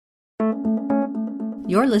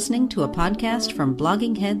You're listening to a podcast from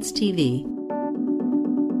Blogging Heads TV.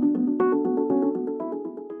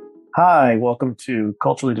 Hi, welcome to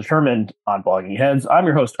Culturally Determined on Blogging Heads. I'm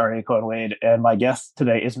your host, Arya Cohen-Wade, and my guest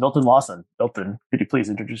today is Milton Lawson. Milton, could you please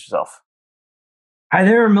introduce yourself? Hi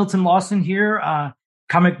there, Milton Lawson here,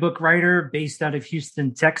 comic book writer based out of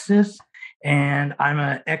Houston, Texas. And I'm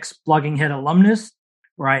an ex-Blogging Head alumnus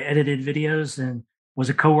where I edited videos and was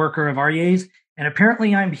a co-worker of Arya's. And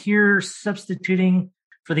apparently I'm here substituting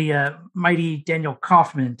for the mighty Daniel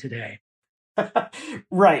Kaufman today.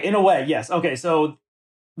 Right, in a way, yes. Okay, so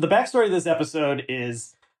the backstory of this episode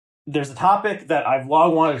is there's a topic that I've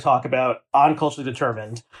long wanted to talk about on Culturally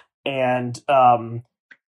Determined, and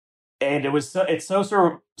it's so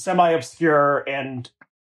sort of semi-obscure, and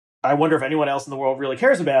I wonder if anyone else in the world really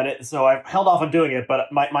cares about it, so I've held off on doing it,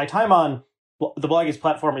 but my time on the Bloggies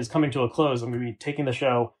platform is coming to a close. I'm going to be taking the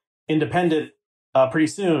show independent pretty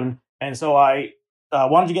soon, and so I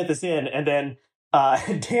wanted to get this in, and then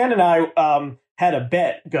Dan and I had a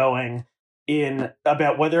bet going in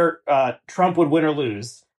about whether Trump would win or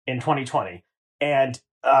lose in 2020, and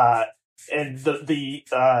the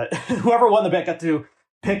whoever won the bet got to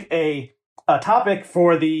pick a topic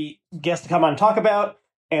for the guest to come on and talk about.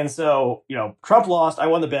 And so, Trump lost. I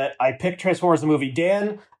won the bet. I picked Transformers the movie.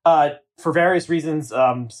 Dan, for various reasons,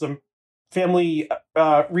 some family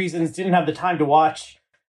reasons, didn't have the time to watch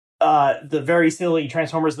the very silly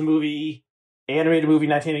Transformers the movie, animated movie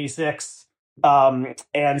 1986.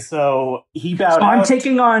 And so he bowed out. I'm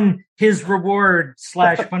taking on his reward /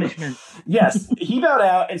 punishment. Yes, he bowed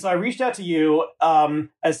out. And so I reached out to you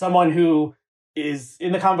as someone who is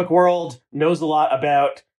in the comic book world, knows a lot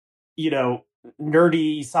about,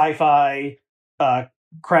 nerdy sci-fi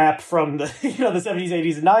crap from the the 70s,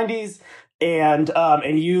 80s, and 90s.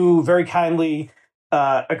 And you very kindly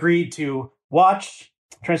agreed to watch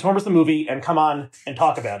Transformers the movie and come on and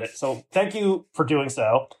talk about it. So thank you for doing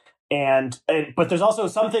so. But there's also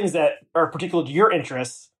some things that are particular to your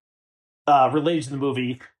interests related to the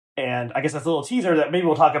movie. And I guess that's a little teaser that maybe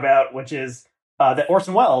we'll talk about, which is that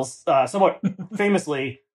Orson Welles somewhat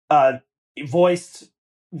famously voiced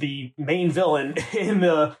the main villain in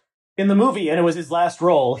the movie, and it was his last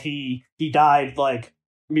role. He died like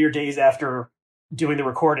mere days after doing the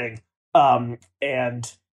recording.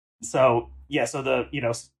 And so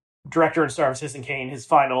the director and star of Citizen Kane, his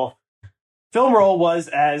final film role was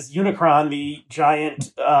as Unicron, the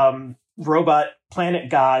giant robot planet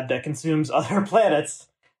god that consumes other planets,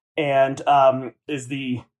 and is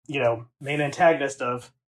the main antagonist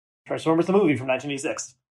of Transformers the movie from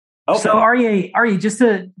 1986. Okay. So Arya, just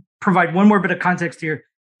to provide one more bit of context here,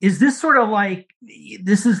 is this sort of like,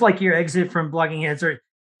 this is like your exit from Blogging Heads, or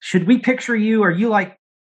should we picture you? Are you like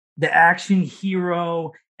the action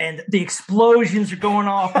hero and the explosions are going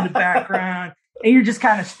off in the background and you're just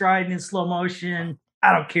kind of striding in slow motion?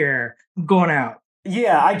 I don't care. I'm going out.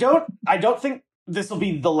 Yeah, I don't think this will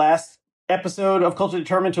be the last episode of Culturally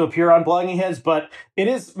Determined to appear on Blogging Heads, but it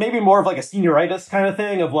is maybe more of like a senioritis kind of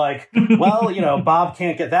thing of like, well, Bob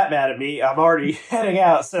can't get that mad at me. I'm already heading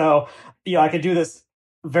out. So, I could do this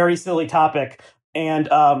very silly topic. And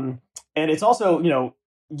it's also,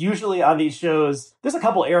 usually on these shows, there's a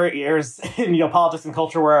couple areas in, politics and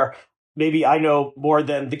culture where maybe I know more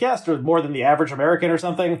than the guest or more than the average American or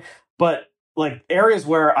something, but like areas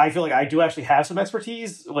where I feel like I do actually have some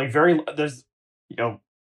expertise, like there's,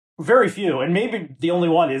 very few, and maybe the only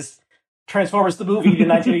one is Transformers the movie, the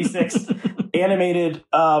 1986 animated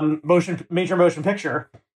major motion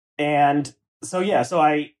picture. And so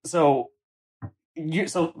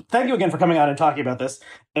thank you again for coming on and talking about this.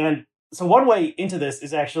 And so one way into this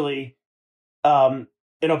is actually an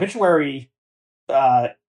obituary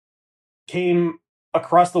came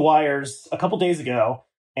across the wires a couple days ago,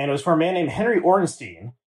 and it was for a man named Henry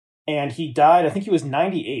Orenstein, and he died, I think he was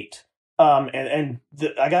 98.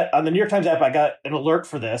 I got on the New York Times app, I got an alert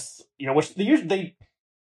for this, which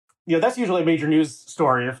that's usually a major news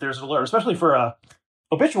story if there's an alert, especially for a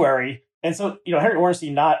obituary. And so, Henry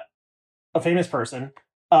Orenstein, not a famous person,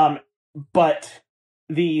 but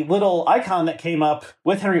the little icon that came up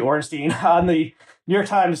with Henry Orenstein on the New York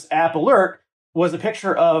Times app alert was a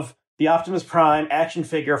picture of the Optimus Prime action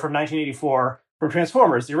figure from 1984 from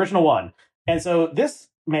Transformers, the original one. And so this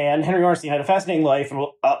man, Henry Orenstein, had a fascinating life, and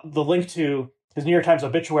the link to his New York Times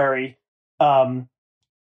obituary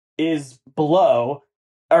is below,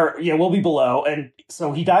 will be below. And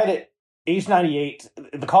so he died at age 98.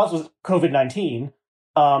 The cause was COVID-19,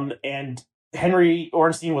 and Henry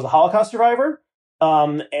Orenstein was a Holocaust survivor,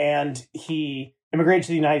 and he immigrated to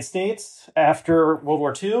the United States after World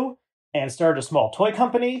War II and started a small toy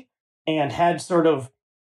company and had sort of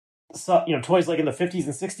toys like in the 50s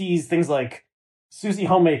and 60s, things like Susie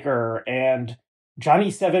Homemaker and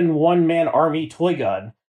Johnny Seven One Man Army Toy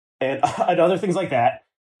Gun and, and other things like that.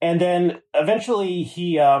 And then eventually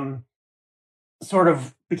he sort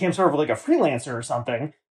of became sort of like a freelancer or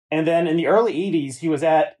something. And then in the early 80s, he was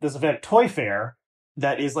at this event, Toy Fair,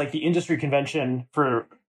 that is like the industry convention for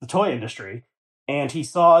the toy industry. And he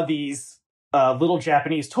saw these little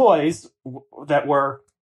Japanese toys that were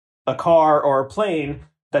a car or a plane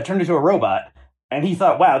that turned into a robot. And he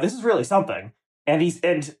thought, wow, this is really something. And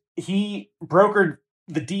he brokered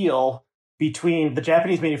the deal between the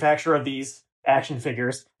Japanese manufacturer of these action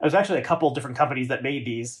figures. There's actually a couple different companies that made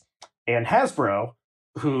these, and Hasbro,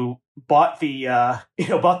 who bought the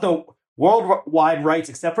worldwide rights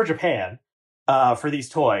except for Japan for these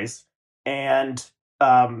toys, and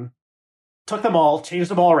took them all, changed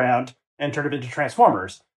them all around, and turned them into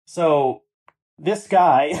Transformers. So this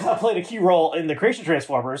guy played a key role in the creation of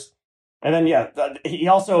Transformers, and then he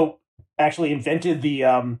also actually invented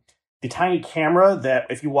the tiny camera that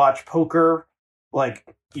if you watch poker,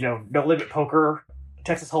 like No Limit Poker,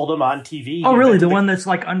 Texas Hold'em on TV. Oh, really? The one that's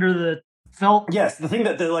like under the felt? Yes, the thing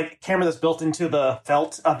the like camera that's built into the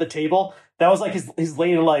felt of the table. That was like his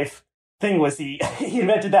late in life thing was he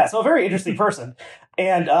invented that. So a very interesting person.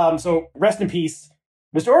 And so rest in peace,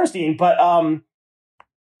 Mr. Ornstein. But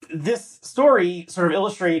this story sort of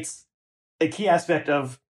illustrates a key aspect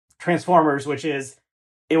of Transformers, which is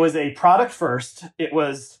it was a product first. It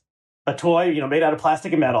was a toy, made out of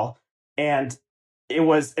plastic and metal. And it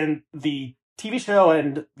was in the TV show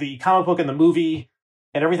and the comic book and the movie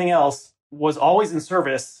and everything else was always in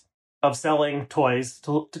service of selling toys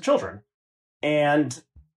to children. And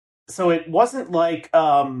so it wasn't like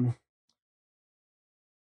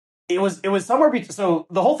it was somewhere so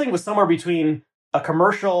the whole thing was somewhere between a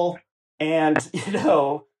commercial and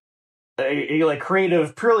a like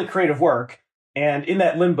purely creative work. And in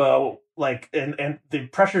that limbo, like and the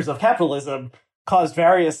pressures of capitalism caused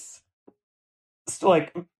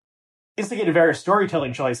instigated various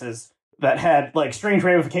storytelling choices that had like strange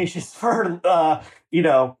ramifications for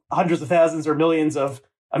hundreds of thousands or millions of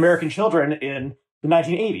American children in the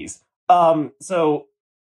 1980s. So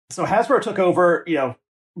Hasbro took over,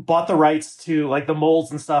 bought the rights to like the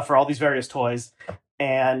molds and stuff for all these various toys,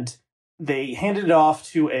 and they handed it off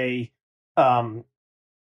to a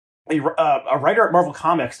writer at Marvel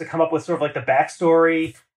Comics to come up with sort of like the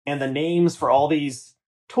backstory and the names for all these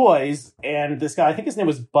toys. And this guy, I think his name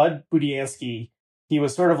was Bud Budiansky. He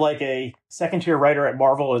was sort of like a second tier writer at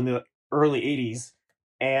Marvel in the early 80s.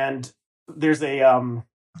 And there's I'm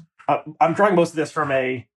drawing most of this from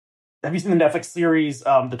have you seen the Netflix series,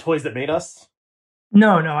 The Toys That Made Us?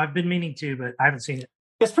 No, I've been meaning to, but I haven't seen it.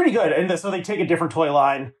 It's pretty good. And so they take a different toy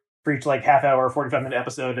line for each like half hour, 45-minute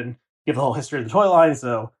episode and give the whole history of the toy line.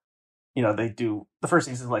 So, they do the first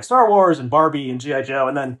season like Star Wars and Barbie and G.I. Joe.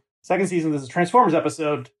 And then second season, this is a Transformers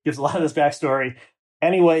episode, gives a lot of this backstory.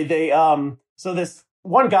 Anyway, they so this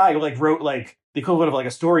one guy like wrote like the equivalent of like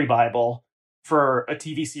a story Bible for a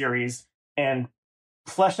TV series and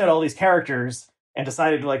fleshed out all these characters and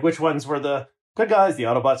decided like which ones were the good guys, the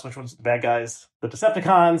Autobots, which ones were the bad guys, the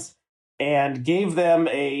Decepticons, and gave them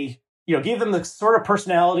the sort of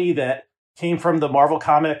personality that came from the Marvel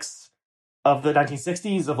comics of the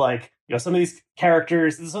 1960s of like, some of these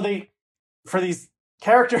characters. So for these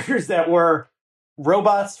characters that were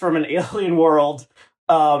robots from an alien world,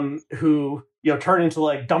 who, turn into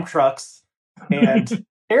like dump trucks and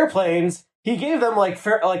airplanes, he gave them like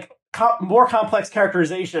more complex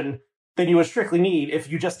characterization than you would strictly need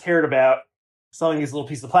if you just cared about selling these little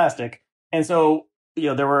pieces of plastic. And so,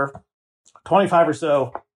 there were 25 or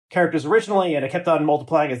so characters originally, and it kept on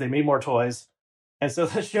multiplying as they made more toys. And so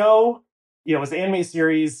the show, was the anime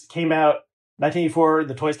series, came out 1984,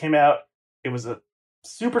 the toys came out. It was a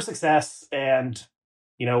super success and,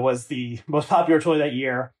 was the most popular toy that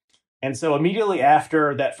year. And so immediately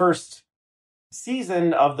after that first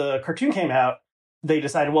season of the cartoon came out, they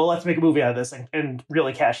decided, well, let's make a movie out of this and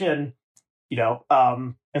really cash in,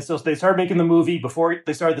 and so they started making the movie before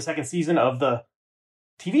they started the second season of the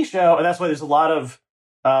TV show. And that's why there's a lot of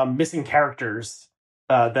missing characters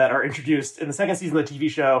that are introduced in the second season of the TV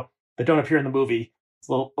show that don't appear in the movie. It's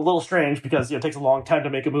a little strange because it takes a long time to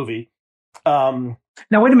make a movie.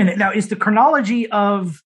 Now, wait a minute. Now, is the chronology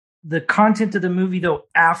of the content of the movie, though,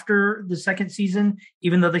 after the second season,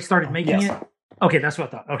 even though they started making it? Okay, that's what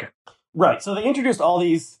I thought. Okay. Right. So they introduced all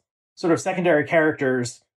these sort of secondary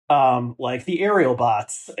characters, like the aerial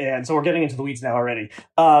bots. And so we're getting into the weeds now already.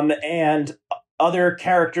 And other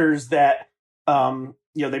characters that,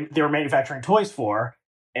 they were manufacturing toys for.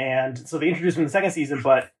 And so they introduced them in the second season,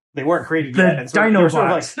 but they weren't created yet. The And so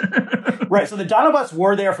Dinobots. right. So the Dinobots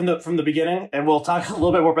were there from the beginning, and we'll talk a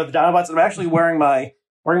little bit more about the Dinobots. I'm actually wearing my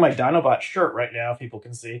Dinobot shirt right now, if people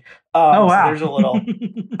can see. Oh, wow. So there's a little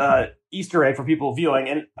Easter egg for people viewing,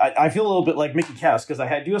 and I feel a little bit like Mickey Mouse because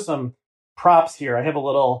I do some props here. I have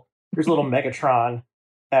here's a little Megatron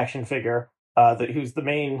action figure who's the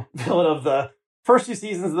main villain of the first 2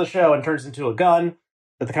 seasons of the show and turns into a gun.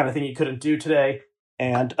 That's the kind of thing you couldn't do today.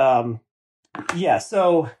 And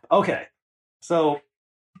so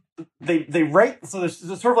they write. So there's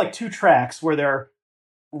sort of like 2 tracks where they're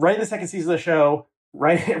writing the second season of the show,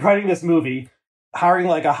 writing this movie, hiring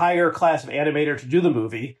like a higher class of animator to do the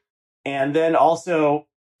movie, and then also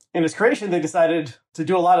in its creation they decided to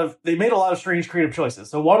do they made a lot of strange creative choices.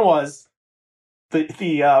 So one was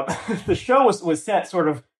the show was set sort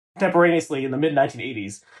of contemporaneously in the mid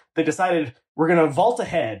 1980s. They decided we're going to vault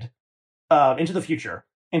ahead into the future,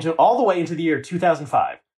 all the way into the year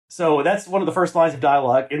 2005. So that's one of the first lines of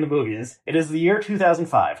dialogue in the movie it is the year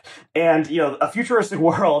 2005. And, a futuristic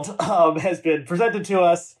world has been presented to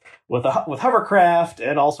us with hovercraft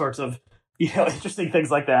and all sorts of, interesting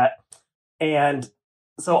things like that. And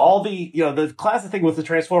so all the classic thing with the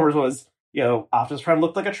Transformers was, Optimus Prime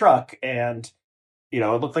looked like a truck and,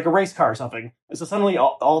 it looked like a race car or something. And so suddenly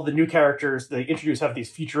all the new characters they introduce have these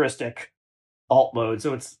futuristic alt modes.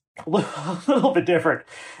 So it's a little bit different.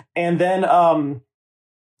 And then,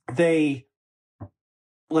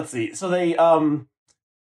 let's see. So they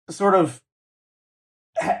sort of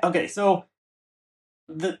okay. So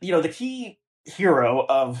the key hero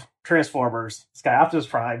of Transformers, this guy Optimus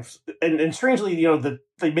Prime, and strangely,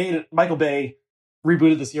 they made Michael Bay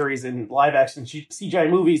rebooted the series in live action CGI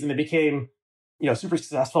movies, and they became super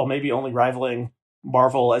successful, maybe only rivaling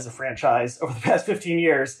Marvel as a franchise over the past 15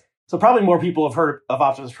 years. So probably more people have heard of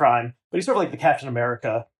Optimus Prime, but he's sort of like the Captain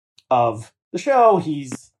America of the show.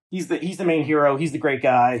 He's the main hero. He's the great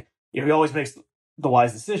guy. He always makes the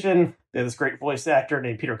wise decision. They have this great voice actor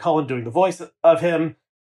named Peter Cullen doing the voice of him.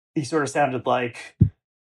 He sort of sounded like,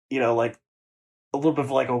 like a little bit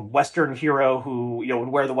of like a Western hero who, would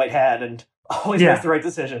wear the white hat and always makes the right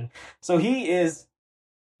decision. So he is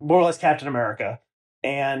more or less Captain America.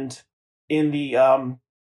 And in the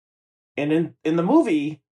in the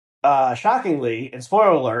movie, shockingly, and spoiler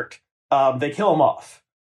alert, they kill him off.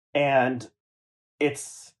 And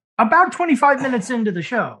it's about 25 minutes into the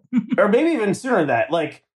show. Or maybe even sooner than that.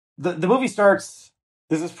 Like, the movie starts,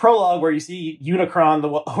 there's this prologue where you see Unicron, the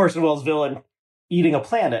Orson Welles villain, eating a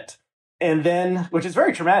planet. And then, which is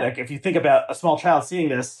very traumatic if you think about a small child seeing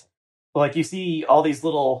this, like you see all these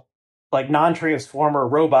little, like, non-transformer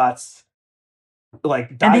robots,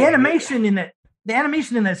 like, dying. And the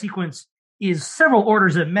animation in that sequence is several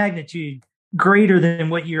orders of magnitude greater than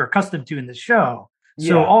what you're accustomed to in the show.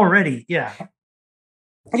 So already, Yeah,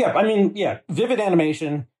 I mean, vivid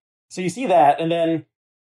animation. So you see that, and then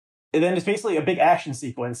it's basically a big action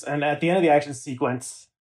sequence. And at the end of the action sequence,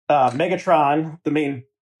 Megatron, the main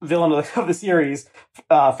villain of the series,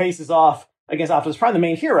 faces off against Optimus Prime, the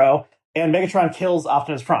main hero, and Megatron kills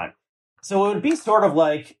Optimus Prime. So it would be sort of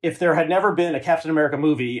like if there had never been a Captain America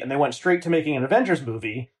movie and they went straight to making an Avengers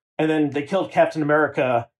movie, and then they killed Captain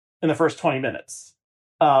America in the first 20 minutes.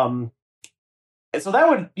 So that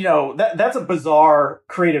would, that's a bizarre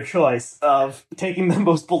creative choice of taking the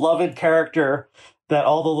most beloved character that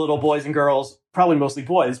all the little boys and girls, probably mostly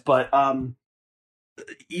boys, but,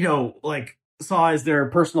 like saw as their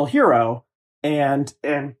personal hero and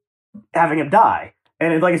having him die.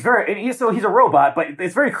 And it's very, so he's a robot, but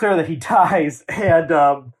it's very clear that he dies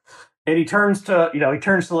and he turns to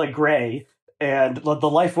like gray and the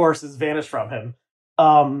life force has vanished from him.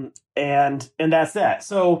 And that's that.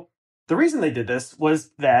 So the reason they did this was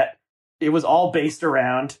that it was all based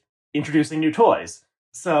around introducing new toys.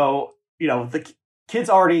 So, the kids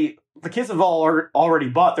have already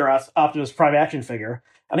bought their Optimus Prime action figure.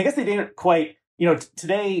 And I guess they didn't quite,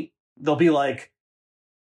 today they'll be like,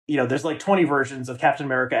 there's like 20 versions of Captain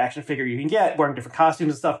America action figure you can get wearing different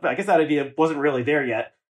costumes and stuff. But I guess that idea wasn't really there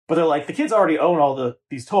yet. But they're like, the kids already own all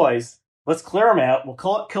these toys. Let's clear them out. We'll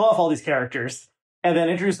kill off all these characters and then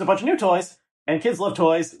introduce a bunch of new toys. And kids love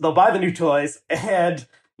toys. They'll buy the new toys. And,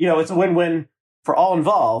 it's a win-win for all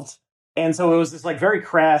involved. And so it was this like very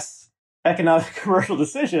crass economic commercial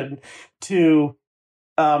decision to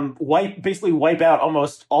wipe out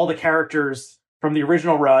almost all the characters from the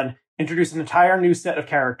original run, introduce an entire new set of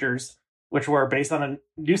characters, which were based on a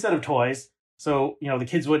new set of toys. So, the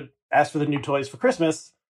kids would ask for the new toys for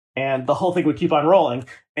Christmas, and the whole thing would keep on rolling.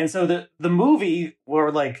 And so the movie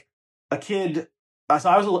where like a kid, so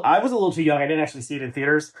I was a little too young. I didn't actually see it in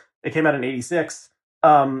theaters. It came out in '86.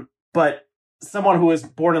 But someone who was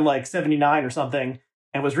born in like 79 or something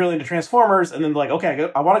and was really into Transformers, and then like,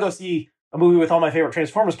 okay, I want to go see a movie with all my favorite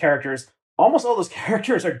Transformers characters. Almost all those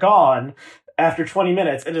characters are gone after 20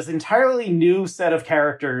 minutes, and it's an entirely new set of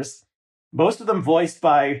characters, most of them voiced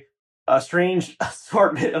by a strange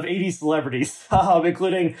assortment of 80s celebrities,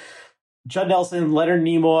 including Judd Nelson, Leonard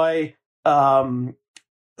Nimoy,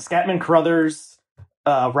 Scatman Crothers,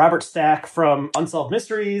 Robert Stack from Unsolved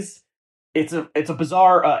Mysteries. It's a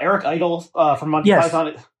bizarre Eric Idle from Monty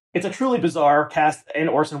Python. It's a truly bizarre cast, and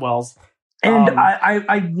Orson Welles. And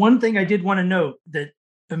I one thing I did want to note that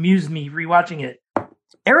amused me rewatching it: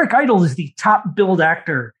 Eric Idle is the top billed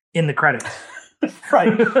actor in the credits.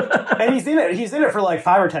 Right, and he's in it. He's in it for like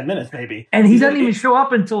 5 or 10 minutes, maybe. And he doesn't even show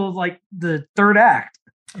up until like the third act.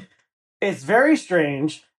 It's very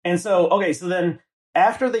strange. And so, okay, so then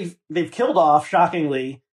after they've killed off,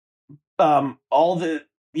 shockingly, all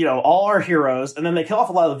our heroes, and then they kill off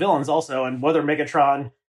a lot of the villains also. And whether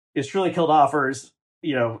Megatron is truly killed off or is,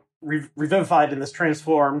 revivified in this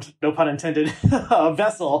transformed, no pun intended,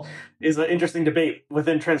 vessel is an interesting debate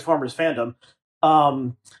within Transformers fandom.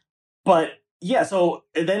 But yeah, so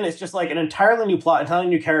then it's just like an entirely new plot, entirely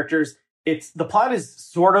new characters. The plot is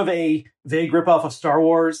sort of a vague ripoff of Star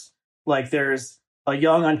Wars. Like there's a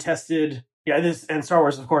young, untested, and Star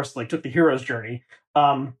Wars, of course, like took the hero's journey,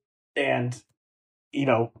 and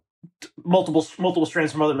multiple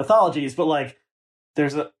strands from other mythologies. But like,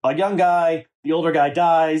 there's a young guy, the older guy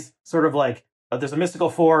dies. Sort of like there's a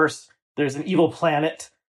mystical force. There's an evil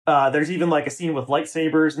planet. There's even like a scene with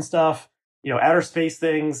lightsabers and stuff. Outer space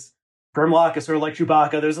things. Grimlock is sort of like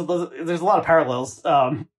Chewbacca. There's a lot of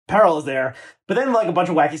parallels there. But then like a bunch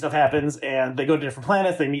of wacky stuff happens, and they go to different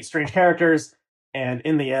planets. They meet strange characters, and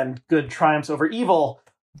in the end, good triumphs over evil.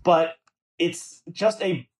 But it's just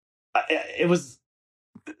it was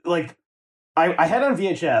like I had it on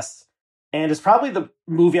VHS, and it's probably the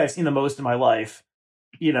movie I've seen the most in my life.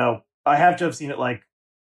 I have to have seen it like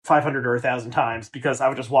 500 or 1,000 times because I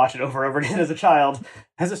would just watch it over and over again as a child. It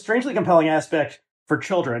has a strangely compelling aspect for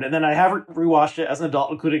children. And then I have rewatched it as an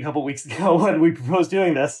adult, including a couple weeks ago when we proposed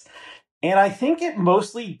doing this. And I think it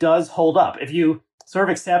mostly does hold up. If you sort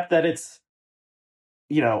of accept that it's,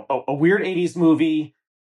 a weird 80s movie,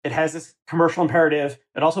 it has this commercial imperative.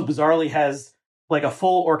 It also bizarrely has like a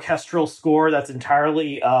full orchestral score that's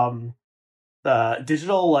entirely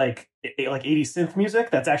digital, like 80s synth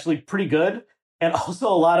music. That's actually pretty good. And also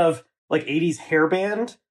a lot of like 80s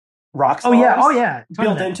hairband rock songs. Oh yeah.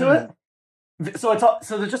 Built into it. So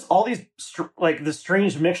there's just all these like this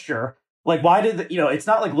strange mixture. Like, why did it's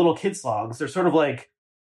not like little kid songs. They're sort of like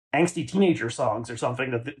angsty teenager songs or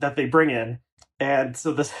something that they bring in. And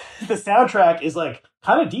so the soundtrack is like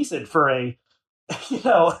kind of decent for a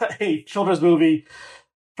a children's movie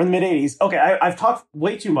from the mid 80s. Okay, I've talked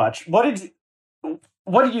way too much. What did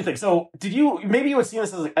you think? So maybe you had seen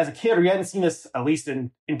this as a kid, or you hadn't seen this at least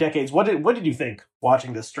in decades. What did you think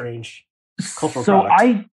watching this strange cultural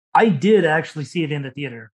product? I did actually see it in the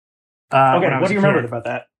theater. Okay, what do you remember about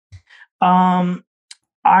that?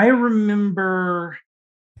 I remember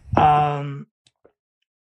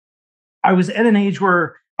I was at an age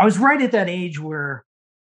where I was right at that age where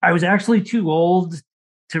I was actually too old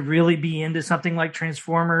to really be into something like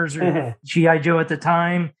Transformers or G.I. Joe at the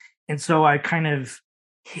time. And so I kind of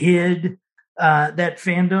hid that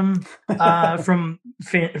fandom from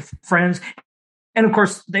friends. And of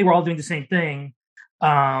course, they were all doing the same thing.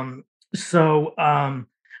 So I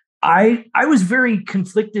was very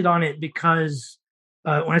conflicted on it because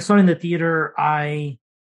when I saw it in the theater, I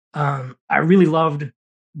really loved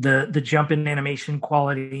the jump in animation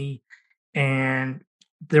quality, and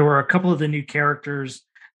there were a couple of the new characters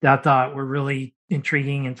that I thought were really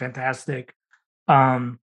intriguing and fantastic.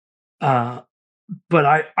 But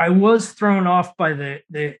I was thrown off by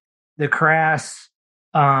the crass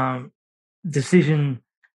decision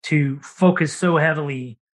to focus so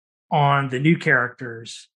heavily on the new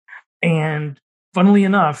characters. And funnily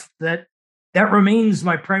enough, that remains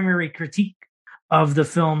my primary critique of the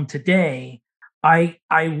film today. I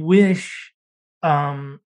wish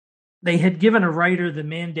they had given a writer the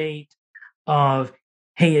mandate of,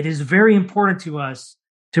 hey, it is very important to us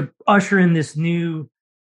to usher in this new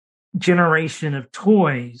generation of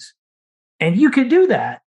toys. And you could do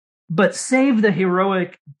that, but save the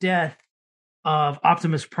heroic death of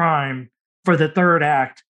Optimus Prime for the third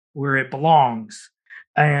act where it belongs.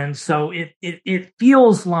 And so it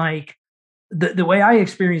feels like the way I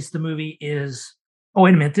experienced the movie is, oh,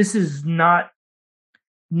 wait a minute, this is not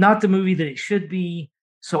the movie that it should be.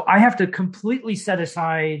 So I have to completely set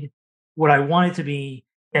aside what I want it to be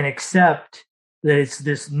and accept that it's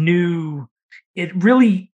this new. It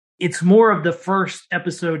really it's more of the first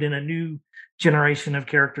episode in a new generation of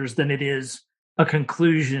characters than it is a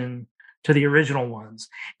conclusion to the original ones.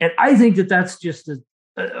 And I think that that's just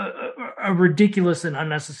a ridiculous and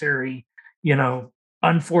unnecessary,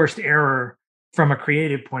 unforced error from a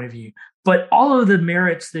creative point of view. But all of the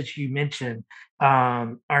merits that you mentioned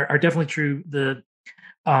are definitely true. The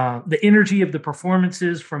energy of the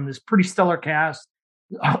performances from this pretty stellar cast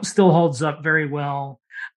still holds up very well.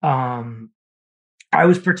 I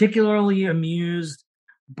was particularly amused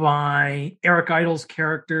by Eric Idle's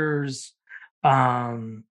character's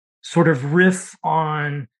sort of riff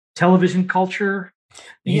on television culture.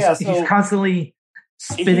 He's constantly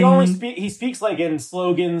spitting. He speaks like in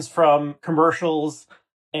slogans from commercials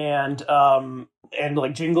and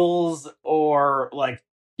like jingles or like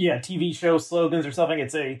TV show slogans or something.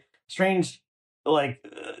 It's a strange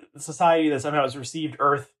society that somehow has received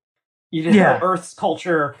Earth's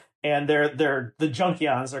culture, and they're the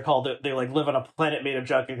Junkions. They're called. They like live on a planet made of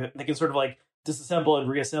junk. They can sort of like disassemble and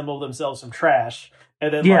reassemble themselves from trash,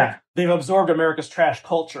 and then like they've absorbed America's trash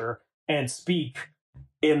culture and speak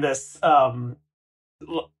in this they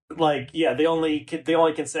only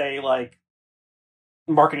can say like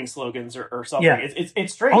marketing slogans or something.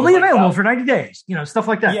 It's strange. Only available for 90 days, stuff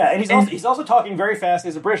like that. Yeah, and he's also talking very fast. He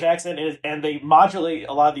has a British accent, and they modulate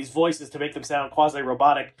a lot of these voices to make them sound quasi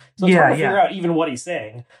robotic. So it's hard to figure out even what he's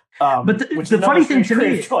saying. But the funny thing to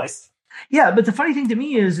me, but the funny thing to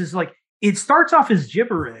me is like it starts off as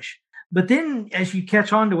gibberish, but then as you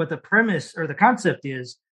catch on to what the premise or the concept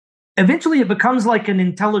is, eventually it becomes like an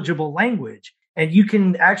intelligible language, and you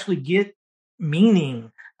can actually get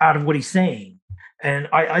meaning out of what he's saying. And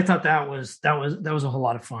I thought that was a whole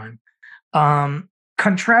lot of fun.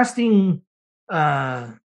 Contrasting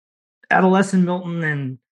adolescent Milton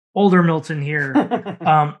and older Milton here.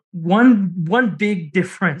 One big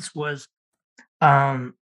difference was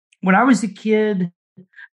when I was a kid,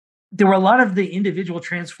 there were a lot of the individual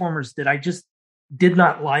Transformers that I just did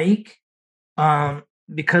not like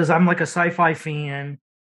because I'm like a sci-fi fan,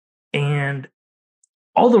 and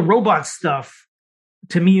all the robot stuff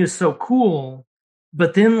to me is so cool.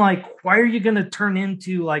 But then, like, why are you going to turn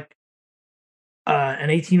into like an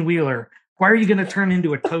 18-wheeler? Why are you going to turn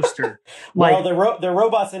into a toaster? Well, they're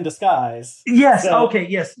robots in disguise. Yes. So, okay.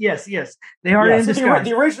 Yes. They are in disguise.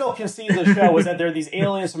 The original conceit of the show was that there are these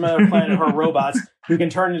aliens from another planet who are robots who can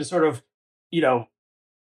turn into sort of,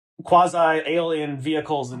 quasi-alien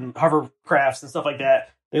vehicles and hovercrafts and stuff like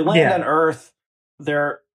that. They land on Earth.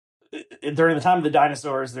 They're during the time of the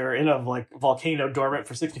dinosaurs. They're in a volcano dormant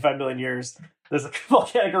for 65 million years. There's a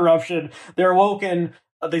volcanic eruption. They're awoken.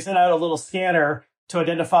 They send out a little scanner to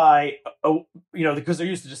identify, because they're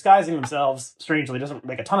used to disguising themselves. Strangely, it doesn't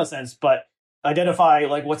make a ton of sense, but identify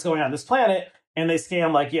what's going on this planet, and they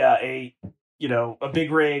scan a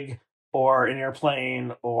big rig or an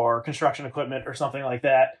airplane or construction equipment or something like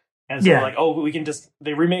that. And so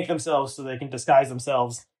they remake themselves so they can disguise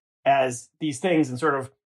themselves as these things and sort of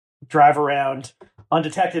drive around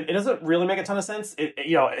undetected. It doesn't really make a ton of sense.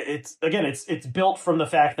 It's built from the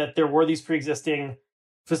fact that there were these pre-existing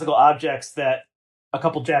physical objects that a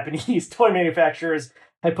couple Japanese toy manufacturers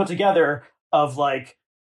had put together of a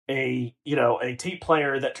tape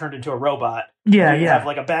player that turned into a robot. Have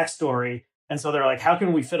a backstory. And so they're like, how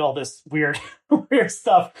can we fit all this weird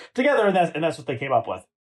stuff together? And that's what they came up with.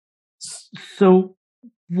 So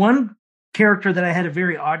one character that I had a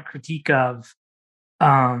very odd critique of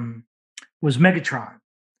was Megatron.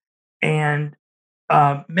 And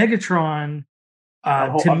Megatron, I'm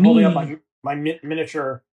holding up my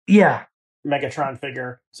miniature Megatron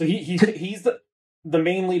figure. So he's the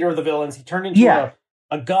main leader of the villains. He turned into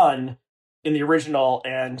a gun in the original,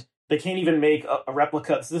 and they can't even make a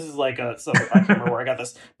replica. So this is I can't remember where I got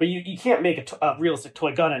this, but you can't make a realistic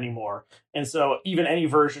toy gun anymore. And so even any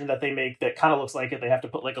version that they make that kind of looks like it, they have to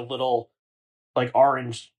put a little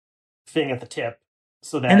orange thing at the tip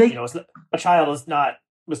so that a child is not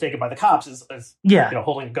mistaken by the cops as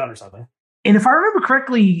holding a gun or something. And if I remember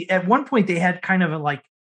correctly, at one point they had kind of a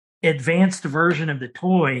advanced version of the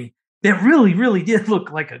toy that really, really did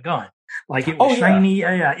look like a gun. It was shiny.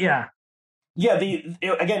 Yeah.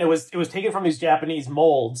 It was taken from these Japanese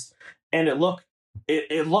molds, and it looked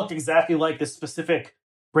exactly like this specific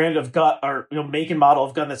brand of gun or make and model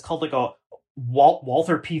of gun that's called a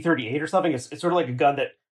Walther P38 or something. It's sort of like a gun that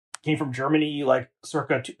came from Germany,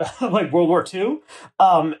 circa World War II,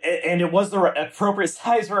 and it was the appropriate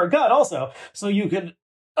size for a gun also. So you could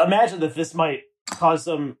imagine that this might cause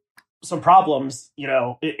some problems,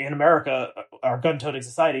 in America, our gun-toting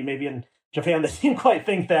society. Maybe in Japan, they didn't quite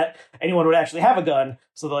think that anyone would actually have a gun,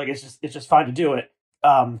 so it's just fine to do it.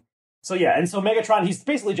 so yeah, and so Megatron, he's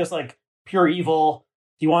basically just like pure evil.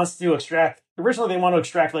 He wants to extract. Originally, they want to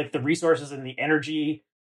extract like the resources and the energy,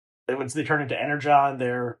 which they turn into Energon,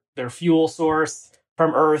 their fuel source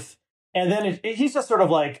from Earth, and then he's just sort of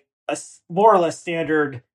like a more or less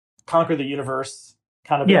standard conquer the universe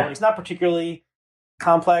kind of villain. He's not particularly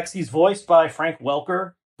complex. He's voiced by Frank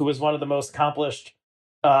Welker, who is one of the most accomplished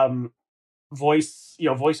voice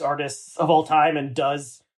artists of all time, and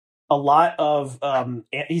does a lot of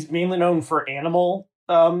he's mainly known for animal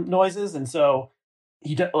noises, and so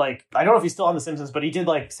he did, like, I don't know if he's still on The Simpsons, but he did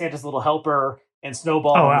like Santa's Little Helper and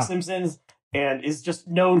Snowball on The Simpsons, and is just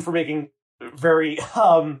known for making very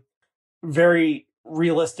very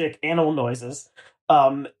realistic animal noises.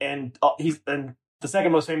 And the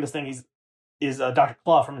second most famous thing is Dr.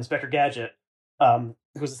 Claw from Inspector Gadget,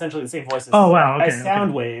 who's essentially the same voice as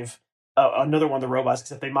Soundwave, another one of the robots,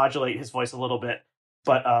 except they modulate his voice a little bit.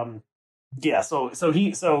 But yeah, so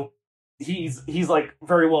he's like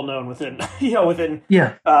very well known within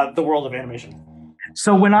the world of animation.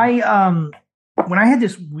 So when I had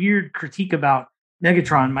this weird critique about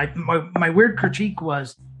Megatron, my weird critique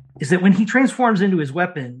is that when he transforms into his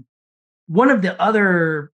weapon, one of the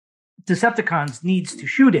other Decepticons needs to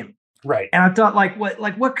shoot him. Right. And I thought,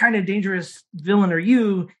 what kind of dangerous villain are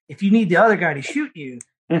you if you need the other guy to shoot you?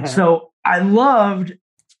 Mm-hmm. So I loved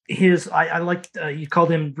I liked, you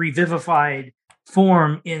called him revivified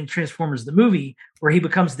form in Transformers the movie, where he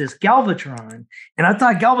becomes this Galvatron. And I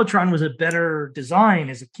thought Galvatron was a better design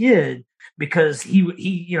as a kid, because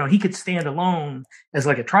he could stand alone as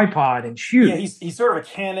like a tripod and shoot. Yeah, he's sort of a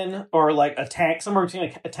cannon, or like a tank, somewhere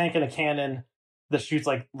between a tank and a cannon that shoots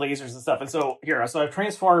like lasers and stuff. And so I've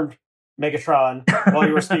transformed Megatron while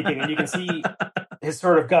you were speaking, and you can see his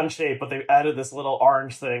sort of gun shape, but they added this little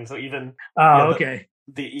orange thing, so even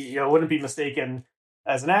it wouldn't be mistaken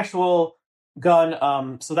as an actual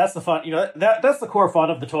gun. So that's the fun. That's the core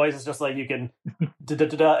fun of the toys. It's just like you can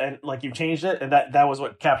and like you've changed it, and that was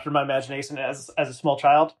what captured my imagination as a small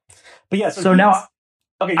child. But yeah, so now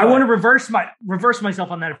I want to reverse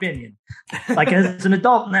myself on that opinion. Like, as an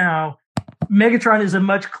adult now, Megatron is a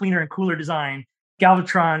much cleaner and cooler design.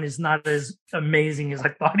 Galvatron is not as amazing as I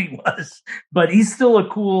thought he was, but he's still a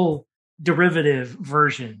cool derivative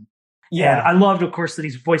version. Yeah. And I loved, of course, that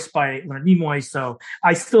he's voiced by Leonard Nimoy, so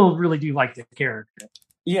I still really do like the character.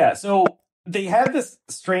 Yeah, so they had this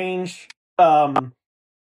strange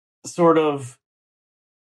sort of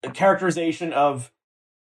characterization of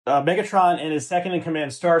Megatron and his second in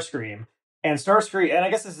command, Starscream. And Starscream, and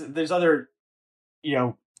I guess there's other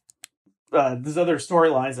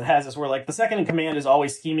storylines that has this, where like the second in command is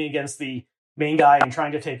always scheming against the main guy and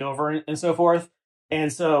trying to take over and so forth.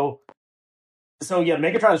 And so yeah,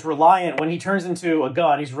 Megatron is reliant, when he turns into a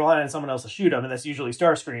gun, he's reliant on someone else to shoot him, and that's usually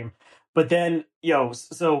Starscream. But then,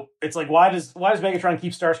 so it's like, why does Megatron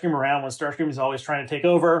keep Starscream around when Starscream is always trying to take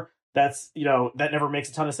over? That's, that never makes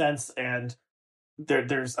a ton of sense. And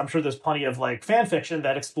I'm sure there's plenty of like fan fiction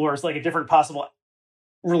that explores like a different possible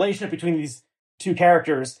relationship between these two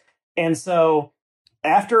characters. And so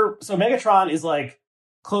Megatron is like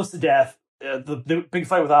close to death. The big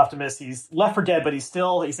fight with Optimus, he's left for dead, but he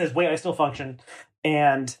says, wait, I still function.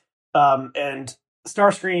 And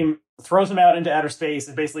Starscream throws him out into outer space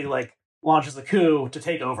and basically like launches a coup to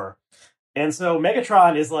take over. And so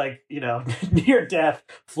Megatron is like, near death,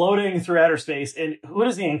 floating through outer space. And who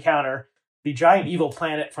does he encounter? The giant evil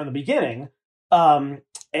planet from the beginning. And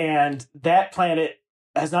that planet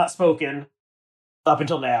has not spoken up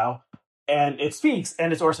until now, and it speaks,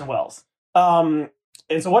 and it's Orson Welles.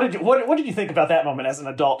 And so what did you think about that moment as an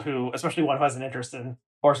adult, especially one who has an interest in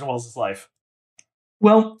Orson Welles' life?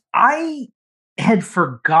 Well, I had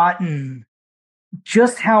forgotten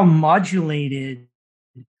just how modulated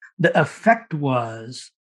the effect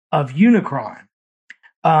was of Unicron.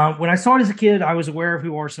 When I saw it as a kid, I was aware of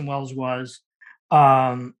who Orson Welles was.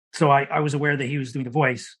 So I was aware that he was doing the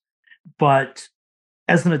voice. But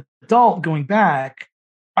as an adult going back,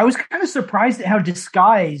 I was kind of surprised at how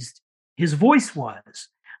disguised his voice was.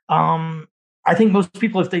 I think most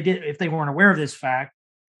people, if they weren't aware of this fact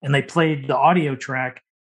and they played the audio track,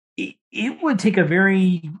 it would take a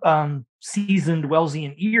very seasoned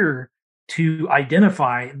Wellesian ear to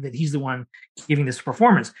identify that he's the one giving this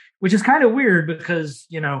performance, which is kind of weird because,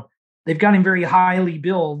 they've got him very highly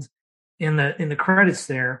billed in the credits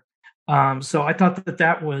there. So I thought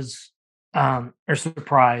that was a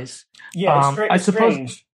surprise. Yeah, I suppose.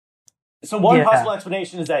 Strange. So one possible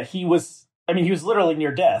explanation is that he was literally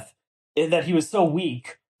near death, in that he was so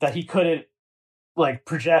weak that he couldn't like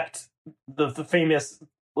project the famous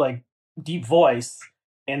like deep voice,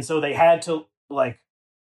 and so they had to like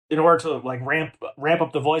in order to like ramp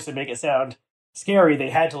up the voice and make it sound scary, they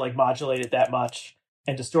had to like modulate it that much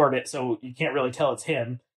and distort it so you can't really tell it's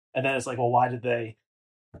him. And then it's like, well, why did they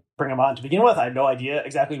bring him on to begin with? I have no idea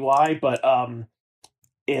exactly why, but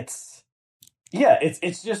it's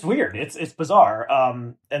just weird. It's bizarre.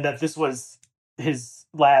 And that this was his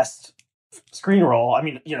last screen role. I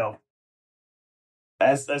mean,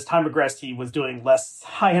 as time progressed, he was doing less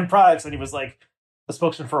high end products, and he was like a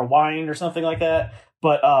spokesman for a wine or something like that.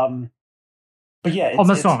 But yeah,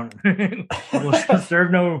 we'll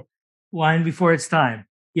serve no wine before it's time.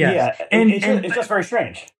 Yes. Yeah, and it's just very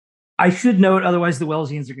strange. I should note, otherwise the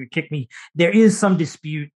Wellesians are going to kick me. There is some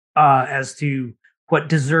dispute as to what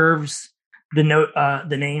deserves the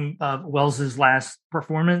name of Welles's last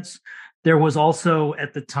performance. There was also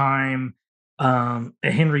at the time a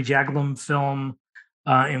Henry Jaglom film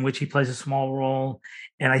in which he plays a small role,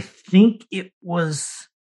 and I think it was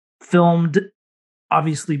filmed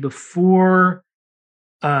obviously before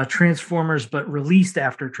Transformers, but released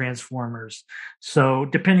after Transformers. So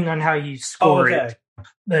depending on how you score it,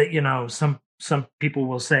 some people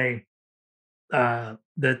will say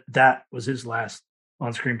that was his last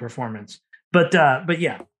on-screen performance. But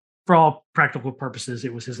yeah, for all practical purposes,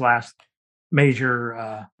 it was his last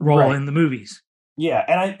major role in the movies. Yeah,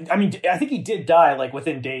 and I mean, I think he did die like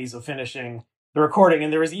within days of finishing the recording,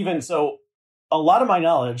 and there was even a lot of my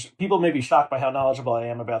knowledge, people may be shocked by how knowledgeable I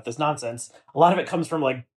am about this nonsense. A lot of it comes from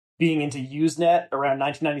like being into Usenet around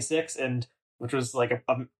 1996, and which was like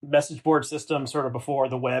a message board system sort of before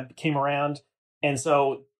the web came around. And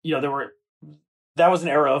so, that was an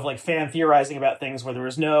era of like fan theorizing about things where there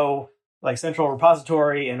was no like central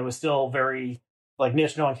repository, and it was still very like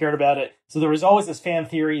niche. No one cared about it. So there was always this fan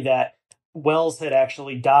theory that Welles had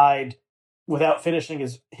actually died without finishing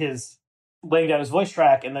his laying down his voice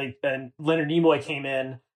track, and Leonard Nimoy came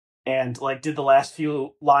in and like did the last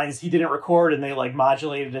few lines he didn't record, and they like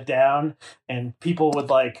modulated it down, and people would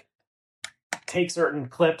like take certain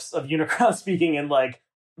clips of Unicron speaking and like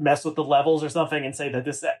mess with the levels or something and say that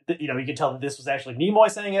this, you could tell that this was actually Nimoy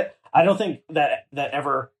saying it. I don't think that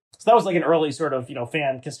ever. So that was like an early sort of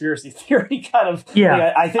fan conspiracy theory kind of.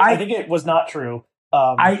 Yeah, like, I think it was not true.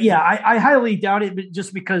 I highly doubt it, but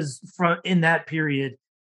just because in that period,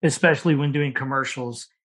 especially when doing commercials,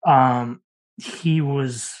 he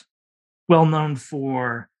was well known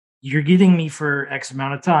for, you're getting me for X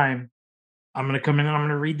amount of time. I'm going to come in and I'm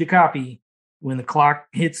going to read the copy. When the clock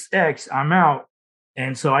hits X, I'm out.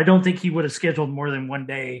 And so I don't think he would have scheduled more than one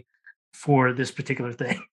day for this particular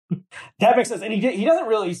thing. That makes sense. And he doesn't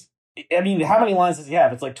really, I mean, how many lines does he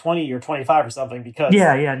have? It's like 20 or 25 or something because.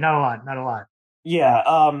 Yeah. Not a lot. Yeah.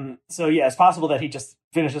 So yeah, it's possible that he just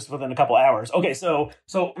finishes within a couple hours. Okay. So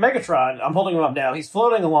Megatron, I'm holding him up now. He's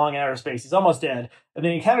floating along in outer space. He's almost dead. And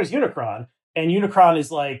then he encounters Unicron, and Unicron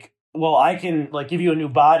is like, well, I can like give you a new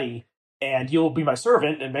body and you'll be my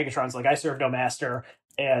servant. And Megatron's like, I serve no master.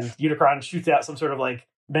 And Unicron shoots out some sort of like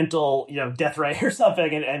mental, death ray or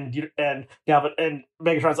something. And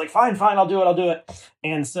Megatron's like, fine, I'll do it.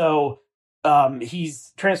 And so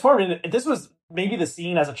he's transformed. And this was maybe the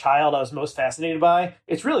scene as a child I was most fascinated by.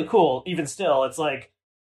 It's really cool. Even still, it's like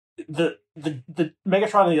the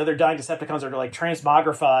Megatron and the other dying Decepticons are like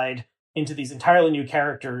transmogrified into these entirely new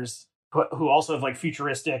characters who also have like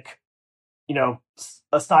futuristic,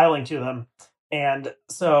 a styling to them. And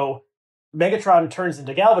so Megatron turns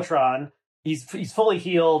into Galvatron. He's fully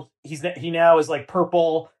healed. He now is like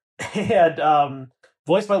purple and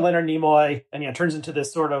voiced by Leonard Nimoy, and turns into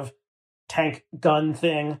this sort of tank gun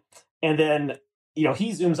thing. And then he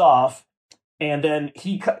zooms off, and then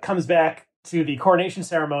he comes back to the coronation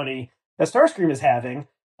ceremony that Starscream is having.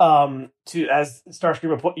 As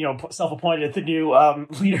Starscream, self-appointed the new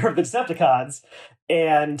leader of the Decepticons,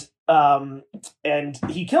 and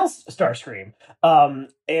he kills Starscream.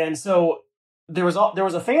 And so there was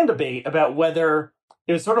a fan debate about whether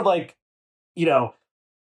it was sort of like,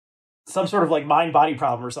 some sort of like mind-body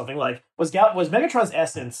problem or something. Like, was Megatron's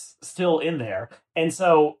essence still in there? And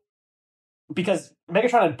so, because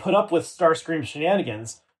Megatron had put up with Starscream's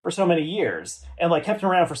shenanigans for so many years and like kept him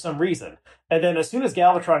around for some reason. And then as soon as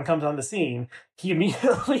Galvatron comes on the scene, he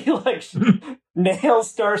immediately like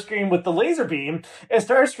nails Starscream with the laser beam, and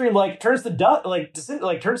Starscream like turns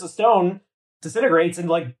turns to stone, disintegrates, and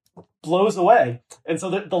like blows away. And so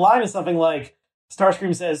the line is something like,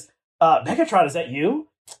 Starscream says, Megatron, is that you?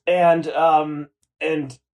 And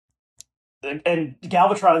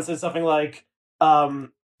Galvatron says something like,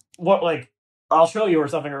 what, like, I'll show you, or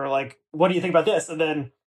something, or like, what do you think about this? And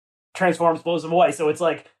then transforms, blows him away. So it's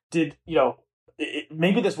like,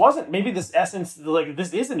 maybe this essence, like,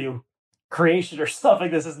 this is a new creation or stuff like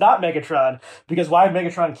this is not Megatron, because why would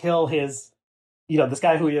Megatron kill his, this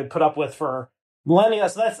guy who he had put up with for millennia?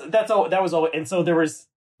 So that was all. And so there was,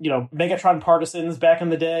 Megatron partisans back in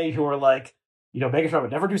the day who were like, Megatron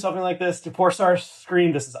would never do something like this to poor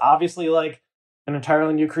Starscream. This is obviously like an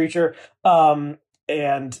entirely new creature.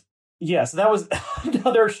 And yeah, so that was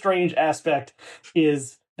another strange aspect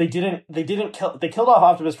is they killed off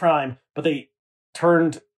Optimus Prime, but they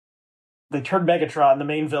turned Megatron, the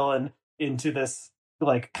main villain, into this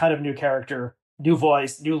like kind of new character, new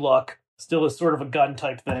voice, new look, still is sort of a gun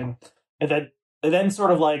type thing. And then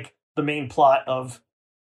sort of like the main plot of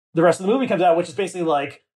the rest of the movie comes out, which is basically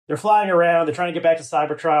like they're flying around, they're trying to get back to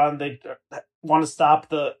Cybertron, they want to stop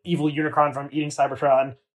the evil Unicron from eating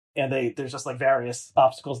Cybertron, and there's just like various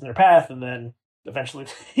obstacles in their path, and then eventually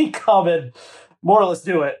they come and more or less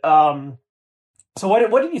do it. So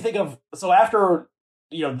what did you think of? So after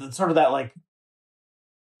sort of that, like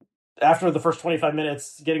after the first 25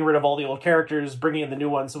 minutes, getting rid of all the old characters, bringing in the new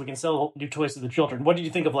ones, so we can sell new toys to the children. What did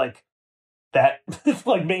you think of like that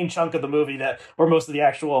like main chunk of the movie where most of the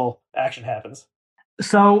actual action happens?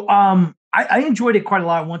 So I enjoyed it quite a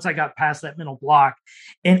lot once I got past that middle block,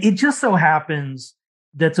 and it just so happens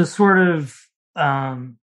that the sort of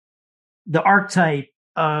the archetype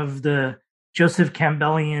of the Joseph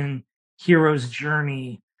Campbellian hero's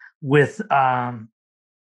journey with the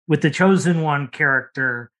Chosen One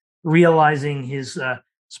character realizing his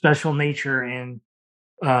special nature and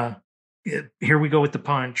here we go with the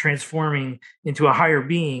pun, transforming into a higher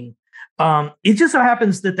being. It just so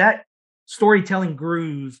happens that storytelling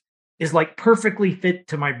groove is like perfectly fit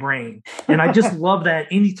to my brain. And I just love that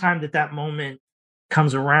anytime that moment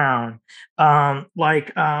comes around. Have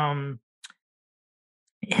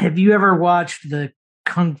you ever watched the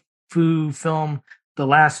Kung Fu film, The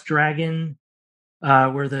Last Dragon,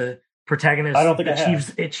 where the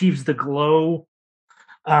protagonist achieves the glow?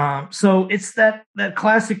 So it's that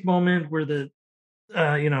classic moment where the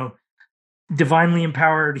divinely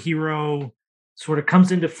empowered hero sort of comes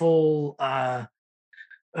into full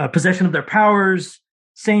possession of their powers.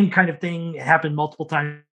 Same kind of thing happened multiple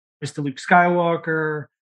times to Luke Skywalker,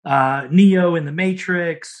 Neo in the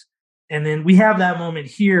Matrix, and then we have that moment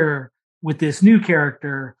here with this new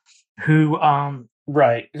character who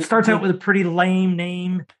starts out with a pretty lame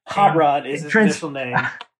name. Hot Rod is his initial name.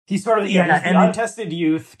 He's sort of he's the untested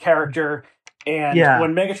youth character, and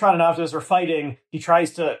when Megatron and Optimus are fighting, he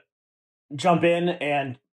tries to jump in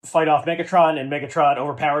and fight off Megatron, and Megatron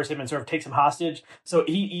overpowers him and sort of takes him hostage. So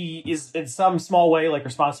he is in some small way like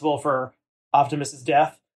responsible for Optimus's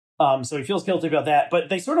death. So he feels guilty about that. But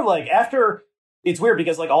they sort of like after. It's weird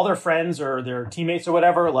because like all their friends or their teammates or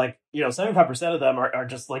whatever, like 75% of them are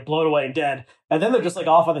just like blown away and dead, and then they're just like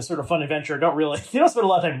off on this sort of fun adventure. They don't spend a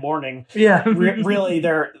lot of time mourning. Yeah, really,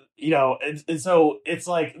 they're and so it's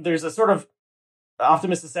like there's a sort of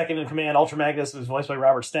Optimus is second in command. Ultra Magnus, who's voiced by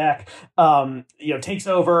Robert Stack, takes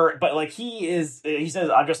over, but like he says,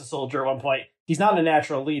 "I'm just a soldier." At one point, he's not a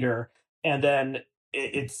natural leader, and then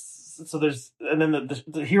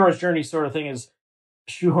the hero's journey sort of thing is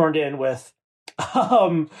shoehorned in with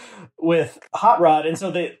Hot Rod, and so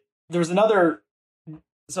there's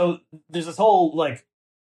this whole like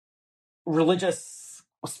religious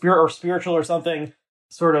spiritual or something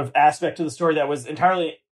sort of aspect to the story that was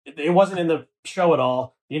entirely, it wasn't in the show at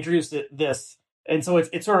all. They introduced this, and so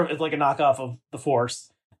it's sort of like a knockoff of the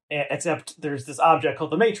Force, except there's this object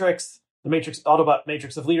called the Matrix Autobot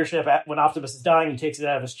Matrix of Leadership. When Optimus is dying, he takes it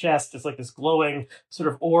out of his chest. It's like this glowing sort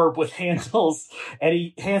of orb with handles, and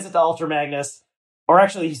he hands it to Ultra Magnus. Or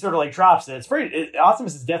actually, he sort of like drops it.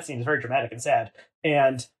 Optimus's death scene is very dramatic and sad.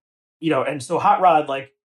 And, and so Hot Rod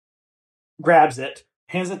like grabs it,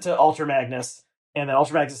 hands it to Ultra Magnus, and then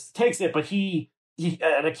Ultra Magnus takes it, but he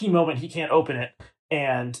at a key moment, he can't open it.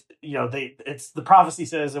 And, the prophecy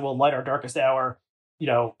says it will light our darkest hour,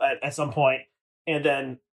 at some point. And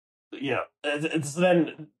then,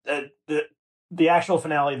 the actual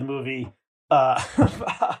finale of the movie,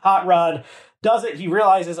 Hot Rod does it. He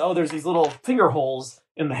realizes, there's these little finger holes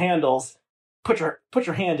in the handles. Put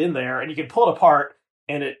your hand in there, and you can pull it apart,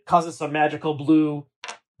 and it causes some magical blue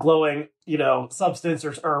glowing, substance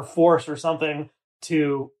or force or something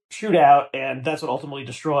to shoot out, and that's what ultimately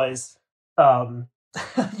destroys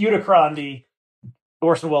Unicron, the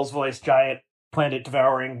Orson Welles voice giant planet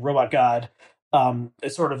devouring robot god.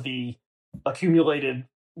 Is sort of the accumulated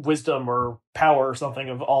wisdom or power or something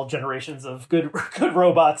of all generations of good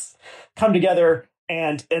robots come together,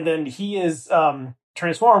 and then he is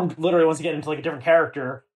transformed literally once again into like a different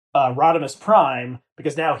character, Rodimus Prime,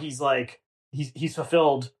 because now he's like he's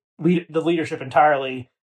fulfilled the leadership entirely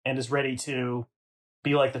and is ready to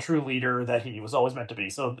be like the true leader that he was always meant to be.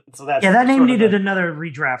 So that's that name needed another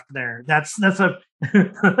redraft there. That's a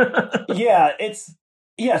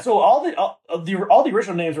So all the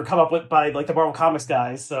original names were come up with by like the Marvel Comics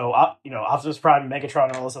guys. So Optimus Prime, Megatron,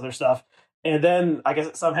 and all this other stuff. And then I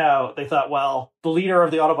guess somehow they thought, well, the leader of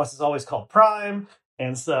the Autobots is always called Prime,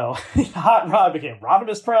 and so Hot Rod became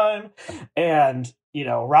Rodimus Prime, and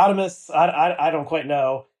Rodimus. I don't quite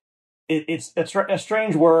know. It's a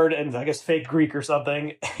strange word, and I guess fake Greek or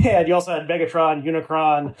something. And you also had Megatron,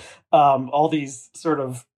 Unicron, all these sort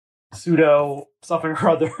of pseudo something or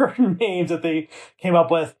other names that they came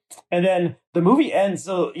up with. And then the movie ends.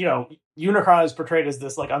 So Unicron is portrayed as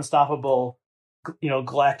this like unstoppable,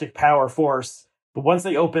 galactic power force. But once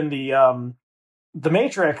they open the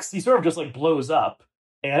Matrix, he sort of just like blows up,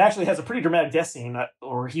 and actually has a pretty dramatic death scene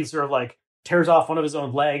where he sort of like tears off one of his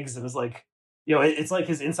own legs and is like. It's like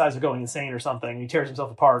his insides are going insane or something. He tears himself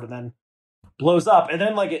apart and then blows up. And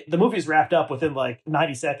then like the movie's wrapped up within like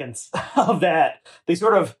 90 seconds of that. They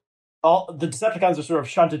sort of all the Decepticons are sort of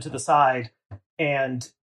shunted to the side, and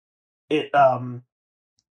it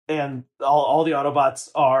and all the Autobots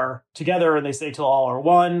are together, and they say till all are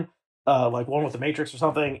one, like one with the Matrix or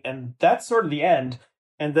something. And that's sort of the end.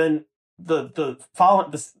 And then the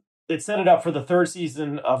following it set it up for the third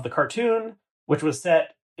season of the cartoon, which was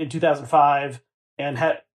set in 2005 and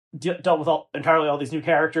had dealt with entirely all these new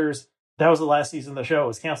characters. That was the last season of the show. It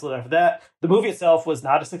was canceled after that. The movie itself was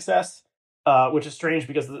not a success, which is strange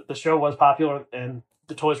because the show was popular and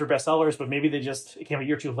the toys were bestsellers, but maybe it came a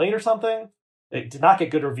year too late or something. It did not get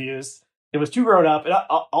good reviews. It was too grown up. And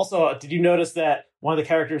also, did you notice that one of the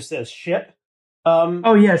characters says shit?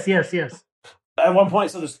 Yes. At one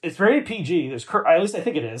point, so it's rated PG. There's at least I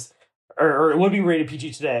think it is, or it would be rated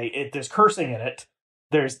PG today. There's cursing in it.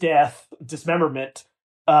 There's death, dismemberment,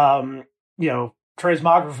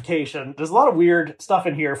 transmogrification. There's a lot of weird stuff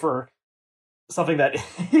in here for something that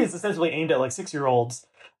is essentially aimed at like 6-year-olds.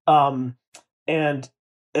 And then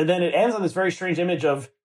it ends on this very strange image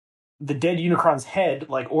of the dead Unicron's head,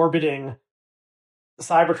 like orbiting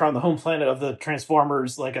Cybertron, the home planet of the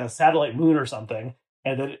Transformers, like a satellite moon or something.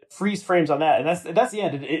 And then it freeze frames on that. And that's the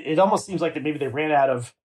end. It almost seems like that maybe they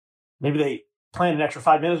planned an extra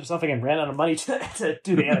 5 minutes or something and ran out of money to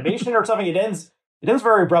do the animation or something. It ends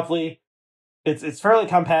very abruptly. It's fairly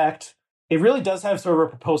compact. It really does have sort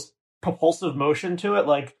of a propulsive motion to it.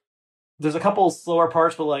 Like there's a couple slower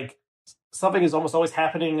parts, but like something is almost always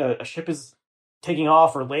happening. A ship is taking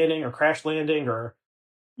off or landing or crash landing or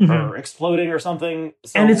exploding or something.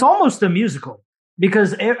 So, and it's almost a musical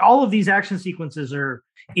because all of these action sequences are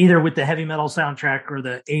either with the heavy metal soundtrack or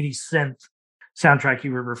the 80s synth soundtrack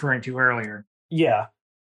you were referring to earlier. Yeah,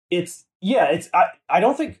 I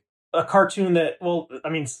don't think a cartoon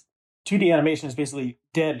 2D animation is basically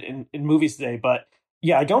dead in movies today, but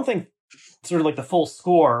yeah, I don't think sort of like the full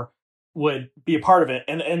score would be a part of it.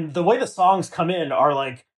 And the way the songs come in are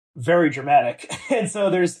like very dramatic. And so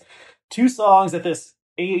there's 2 songs that this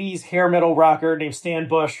 80s hair metal rocker named Stan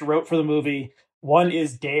Bush wrote for the movie. One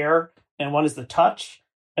is Dare and one is The Touch.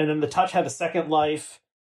 And then The Touch had a second life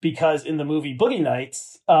because in the movie Boogie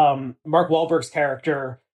Nights, Mark Wahlberg's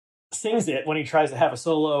character sings it when he tries to have a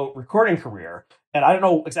solo recording career. And I don't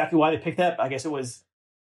know exactly why they picked that. I guess it was,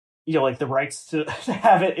 like the rights to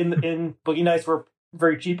have it in Boogie Nights were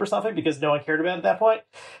very cheap or something because no one cared about it at that point.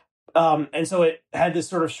 And so it had this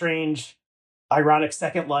sort of strange, ironic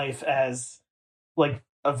second life as like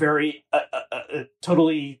a very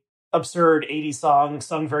totally absurd 80s song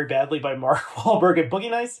sung very badly by Mark Wahlberg at Boogie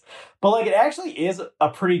Nights. But like it actually is a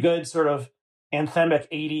pretty good sort of anthemic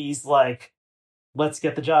 80s, like, let's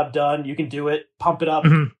get the job done. You can do it. Pump it up,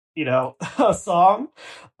 a song.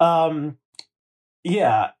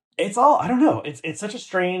 Yeah, it's all, I don't know. It's such a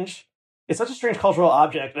strange cultural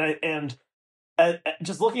object. And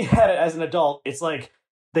just looking at it as an adult, it's like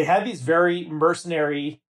they have these very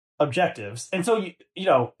mercenary objectives. And so,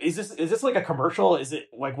 is this like a commercial? Is it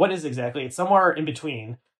like, what is exactly? It's somewhere in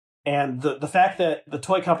between. And the fact that the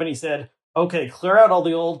toy company said, okay, clear out all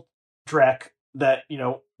the old dreck that,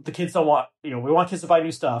 the kids don't want, we want kids to buy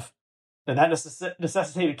new stuff. And that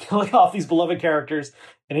necessitated killing off these beloved characters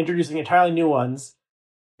and introducing entirely new ones.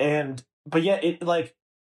 But yet it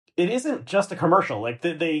isn't just a commercial. Like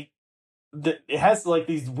it has like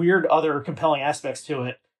these weird other compelling aspects to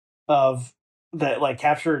it that like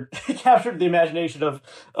captured the imagination of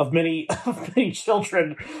many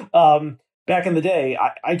children back in the day.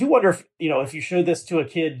 I do wonder if you showed this to a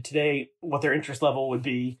kid today, what their interest level would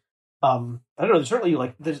be. I don't know. There's certainly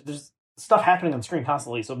like there's stuff happening on screen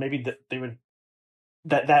constantly, so maybe they would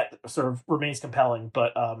that sort of remains compelling.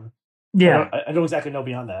 But I don't exactly know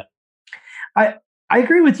beyond that. I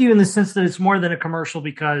agree with you in the sense that it's more than a commercial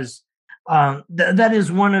because that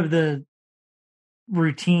is one of the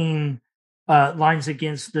routine lines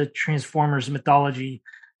against the Transformers mythology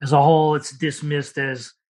as a whole. It's dismissed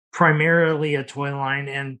as primarily a toy line,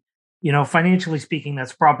 and financially speaking,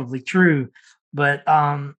 that's probably true. But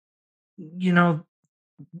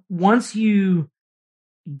once you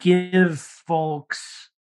give folks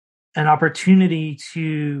an opportunity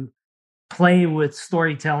to play with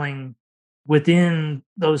storytelling within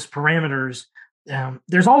those parameters,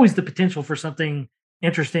 there's always the potential for something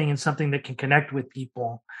interesting and something that can connect with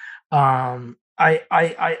people. I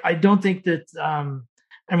don't think that.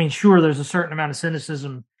 Sure, there's a certain amount of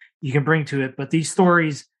cynicism you can bring to it, but these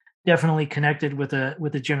stories definitely connected with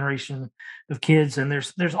a generation of kids, and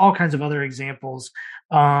there's all kinds of other examples.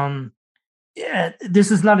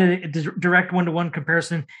 This is not a direct one-to-one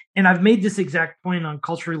comparison, and I've made this exact point on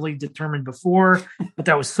Culturally Determined before, but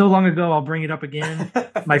that was so long ago. I'll bring it up again.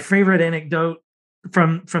 My favorite anecdote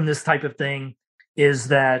from this type of thing is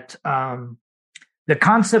that the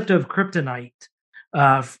concept of kryptonite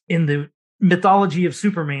in the mythology of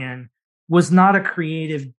Superman was not a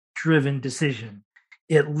creative-driven decision.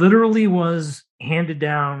 It literally was handed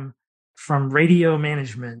down from radio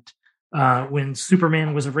management when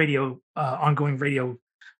Superman was a ongoing radio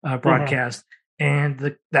broadcast, and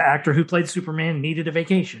the actor who played Superman needed a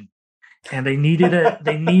vacation, and they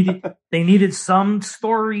needed some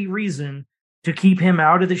story reason to keep him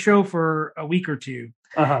out of the show for a week or two,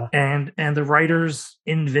 and the writers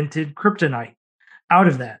invented kryptonite out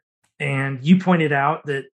of that. And you pointed out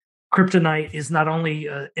that kryptonite is not only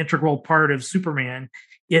an integral part of Superman,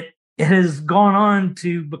 it has gone on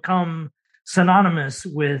to become synonymous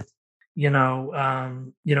with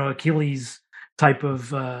Achilles type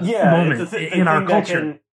of moment in our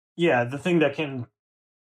culture. The thing that can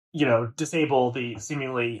disable the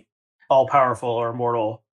seemingly all powerful or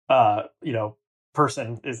immortal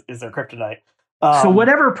person is their kryptonite. So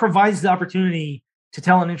whatever provides the opportunity to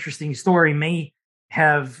tell an interesting story may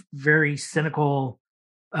have very cynical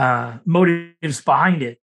motives behind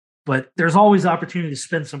it, but there's always opportunity to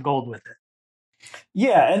spend some gold with it.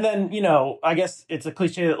 Yeah, and then I guess it's a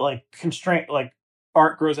cliche that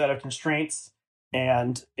art grows out of constraints,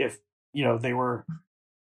 and if they were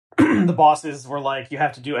the bosses were like, you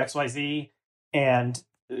have to do XYZ, and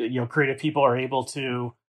creative people are able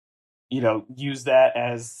to use that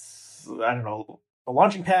as, I don't know, a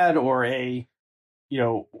launching pad or a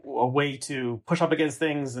way to push up against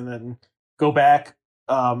things and then go back.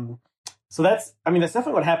 So that's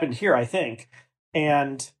definitely what happened here, I think.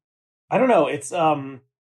 And I don't know. It's what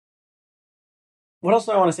else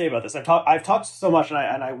do I want to say about this? I've talked so much, and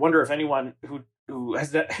I wonder if anyone who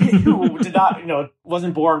who did not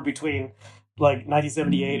wasn't born between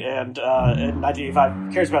 1978 and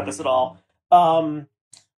 1985 cares about this at all.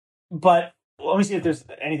 But let me see if there's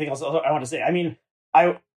anything else I want to say.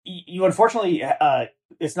 You unfortunately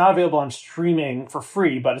it's not available on streaming for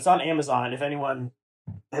free, but it's on Amazon. If anyone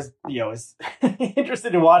is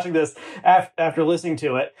interested in watching this after listening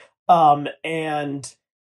to it. And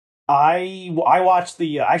I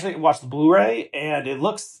actually watched the Blu-ray, and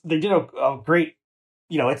they did a great,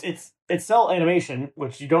 it's cell animation,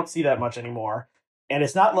 which you don't see that much anymore. And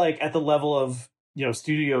it's not at the level of,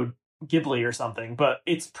 Studio Ghibli or something, but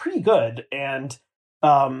it's pretty good. And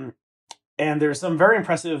there's some very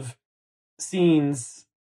impressive scenes,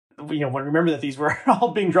 remember that these were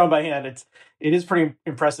all being drawn by hand. It is pretty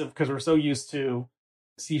impressive because we're so used to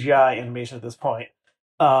CGI animation at this point.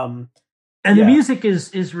 And the music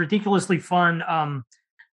is ridiculously fun.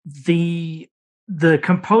 The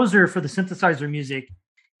composer for the synthesizer music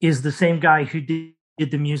is the same guy who did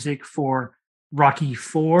the music for Rocky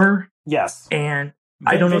IV. Yes. And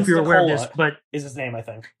I don't know if you're aware of this, but is his name, I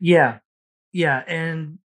think. Yeah. Yeah.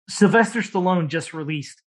 And Sylvester Stallone just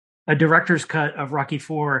released a director's cut of Rocky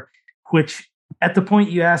IV, which at the point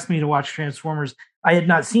you asked me to watch Transformers, I had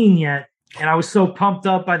not seen yet. And I was so pumped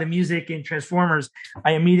up by the music in Transformers,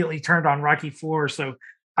 I immediately turned on Rocky IV. So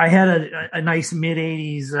I had a nice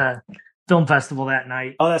mid-'80s film festival that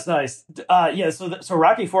night. Oh, that's nice. So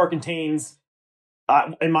Rocky IV contains,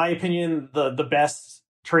 in my opinion, the best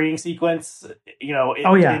training sequence. In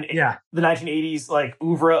the 1980s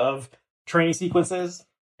oeuvre of training sequences,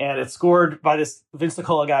 and it's scored by this Vince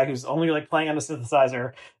Nicola guy who's only playing on a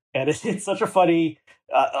synthesizer, and it's such a funny.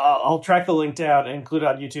 I'll track the link down and include it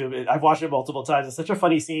on YouTube. I've watched it multiple times. It's such a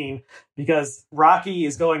funny scene because Rocky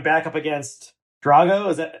is going back up against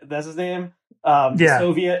Drago. That's his name? The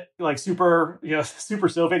Soviet, super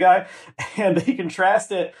Soviet guy. And they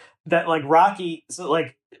contrast it that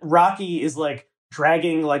Rocky is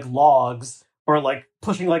dragging logs or like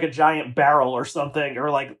pushing like a giant barrel or something, or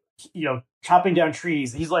like, chopping down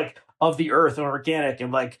trees. He's like of the earth and organic,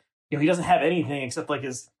 and like, he doesn't have anything except like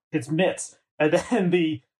his mitts. And then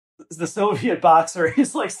the Soviet boxer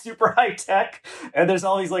is like super high tech, and there's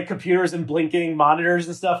all these like computers and blinking monitors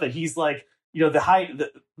and stuff that he's like, the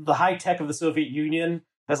high tech of the Soviet Union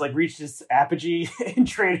has like reached its apogee in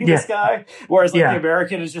training this guy, whereas like the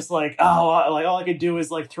American is just like, like all I can do is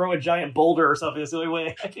like throw a giant boulder or something. It's the only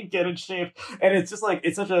way I can get in shape. And it's just like,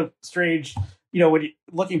 it's such a strange, when you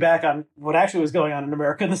looking back on what actually was going on in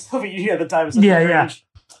America and the Soviet Union at the time, it's such a strange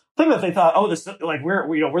thing that they thought, this, like,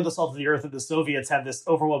 we're the salt of the earth, and the Soviets have this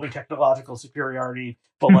overwhelming technological superiority,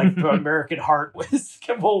 but like the American heart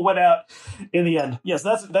went out in the end. Yes,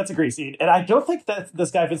 that's a great scene, and I don't think that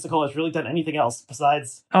this guy Vince Nicola has really done anything else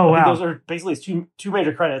besides. I think those are basically his two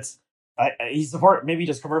major credits. He's support, maybe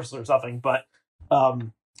just commercials or something, but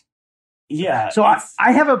yeah. So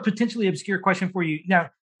I have a potentially obscure question for you.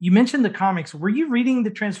 Now, you mentioned the comics. Were you reading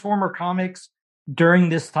the Transformer comics during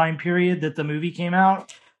this time period that the movie came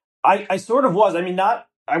out? I sort of was. I mean,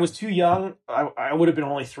 I was too young. I would have been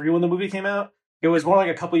only 3 when the movie came out. It was more like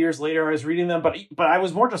a couple years later I was reading them, but I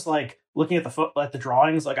was more just like looking at the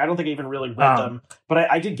drawings. Like, I don't think I even really read them, but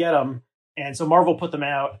I did get them. And so Marvel put them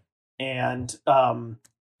out, and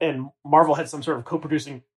Marvel had some sort of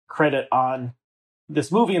co-producing credit on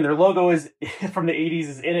this movie, and their logo is from the 80s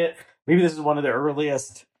is in it. Maybe this is one of the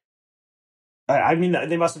earliest. I mean,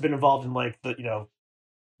 they must have been involved in like the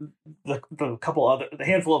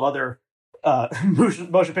handful of other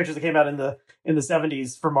motion pictures that came out in the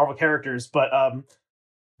 70s for Marvel characters, but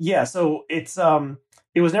so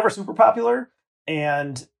it was never super popular,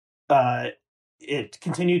 and it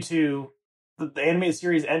continued to the animated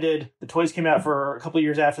series ended. The toys came out for a couple of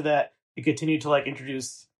years after that. It continued to like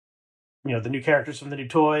introduce the new characters from the new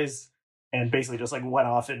toys, and basically just like went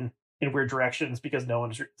off in weird directions because no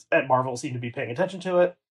one at Marvel seemed to be paying attention to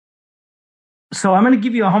it. So I'm going to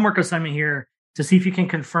give you a homework assignment here to see if you can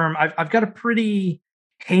confirm. I've got a pretty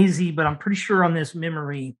hazy, but I'm pretty sure on this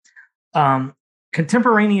memory.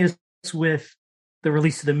 Contemporaneous with the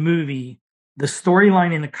release of the movie, the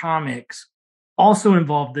storyline in the comics also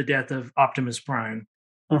involved the death of Optimus Prime,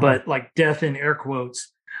 but like death in air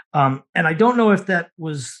quotes. And I don't know if that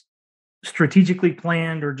was strategically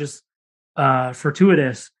planned or just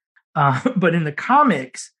fortuitous. But in the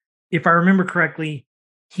comics, if I remember correctly,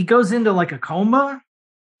 he goes into like a coma,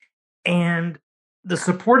 and the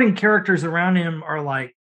supporting characters around him are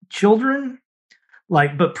like children,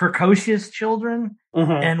 but precocious children.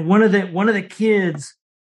 And one of the kids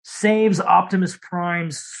saves Optimus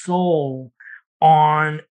Prime's soul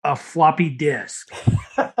on a floppy disk.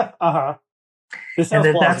 This sounds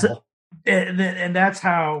plausible. That's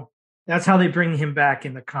how they bring him back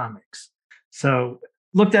in the comics. So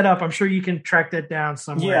look that up. I'm sure you can track that down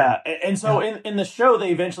somewhere. Yeah, and so in the show,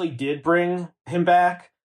 they eventually did bring him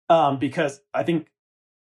back because I think,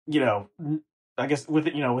 I guess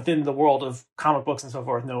within the world of comic books and so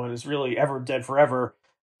forth, no one is really ever dead forever.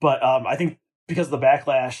 But I think because of the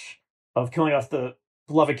backlash of killing off the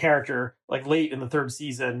beloved character, like late in the 3rd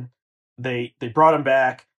season, they brought him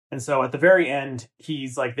back, and so at the very end,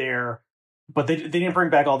 he's like there, but they didn't bring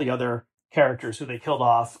back all the other characters who they killed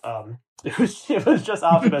off. It was just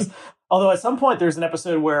Optimus. Although at some point there's an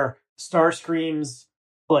episode where Starscream's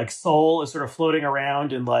like soul is sort of floating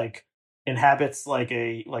around and like inhabits like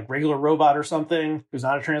a regular robot or something who's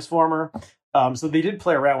not a Transformer. So they did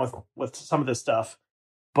play around with some of this stuff,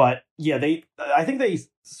 but yeah, I think they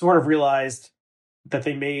sort of realized that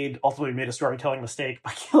they ultimately made a storytelling mistake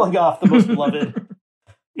by killing off the most beloved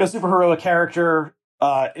superhero character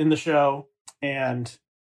in the show. And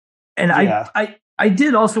yeah. I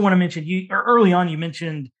did also want to mention early on. You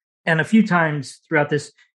mentioned, and a few times throughout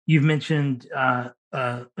this, you've mentioned a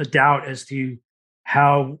doubt as to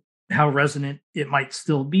how resonant it might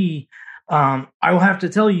still be. I will have to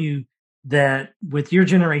tell you that with your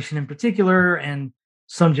generation in particular, and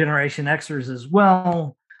some Generation Xers as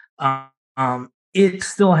well, it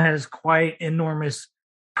still has quite enormous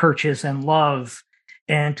purchase and love,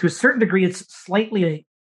 and to a certain degree, it's slightly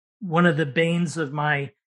one of the banes of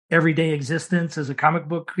my everyday existence as a comic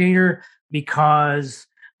book creator, because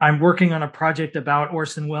I'm working on a project about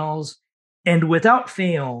Orson Welles, and without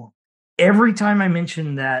fail, every time I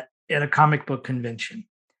mention that at a comic book convention,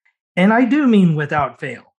 and I do mean without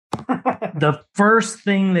fail, the first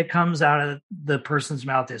thing that comes out of the person's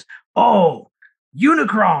mouth is, "Oh,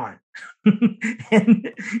 Unicron."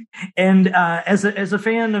 and as a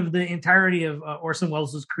fan of the entirety of Orson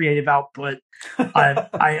Welles' creative output,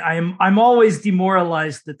 I'm always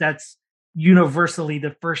demoralized that that's universally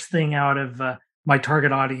the first thing out of my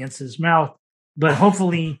target audience's mouth. but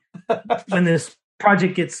hopefully when this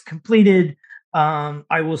project gets completed,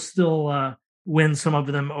 I will still win some of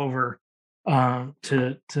them over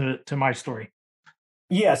to my story.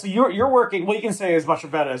 Yeah, so you're working. Well, you can say as much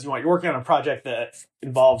about it as you want. You're working on a project that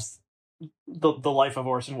involves the life of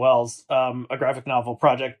Orson Welles, a graphic novel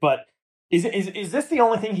project. But is this the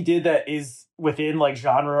only thing he did that is within like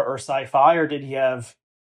genre or sci-fi, or did he have?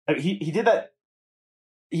 He did that.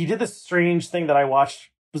 He did this strange thing that I watched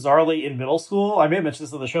bizarrely in middle school. I may have mentioned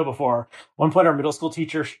this on the show before. One point, our middle school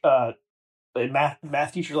teacher,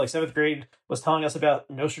 math teacher, like 7th grade, was telling us about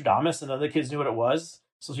Nostradamus, and none of the kids knew what it was.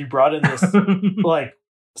 So she brought in this like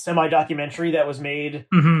semi-documentary that was made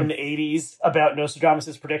in the 80s about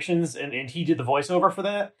Nostradamus' predictions, and he did the voiceover for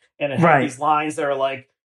that. And it had these lines that are like,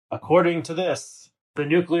 according to this, the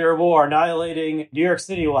nuclear war annihilating New York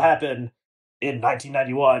City will happen in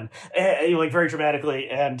 1991, and, like very dramatically.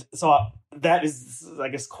 And so that is, I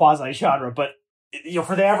guess, quasi-genre. But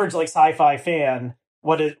for the average like sci-fi fan,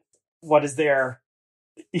 what is their,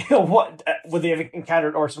 what would they have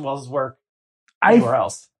encountered Orson Welles' work anywhere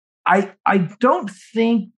else? I don't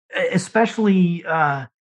think, especially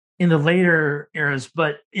in the later eras,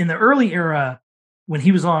 but in the early era when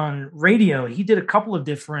he was on radio, he did a couple of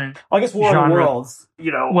different. Well, I guess War of the Worlds,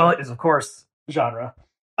 is of course genre.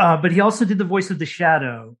 But he also did the voice of the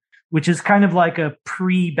Shadow, which is kind of like a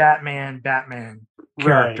pre-Batman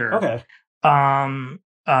character. Right.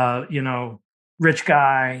 Okay. Rich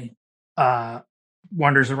guy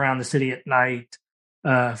wanders around the city at night,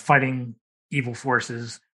 fighting evil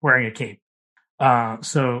forces, wearing a cape.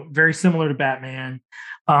 So very similar to Batman.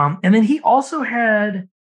 And then he also had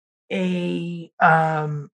a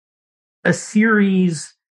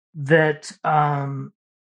series that I'm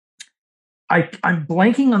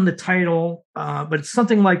blanking on the title, but it's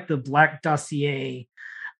something like the Black Dossier,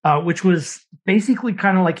 which was basically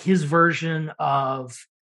kind of like his version of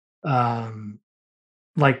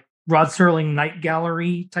like Rod Serling Night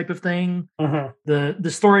Gallery type of thing. The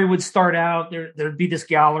story would start out, there'd be this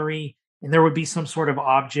gallery, and there would be some sort of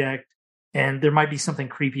object, and there might be something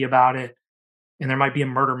creepy about it, and there might be a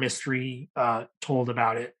murder mystery told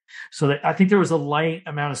about it. So that, I think there was a light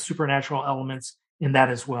amount of supernatural elements in that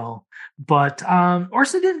as well. But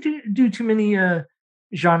Orson didn't do too many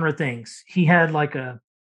genre things. He had like a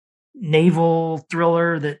naval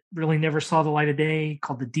thriller that really never saw the light of day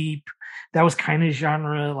called The Deep. That was kind of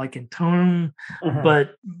genre like in tone,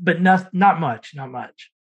 but not much.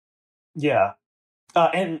 Yeah.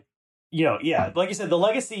 And like you said, the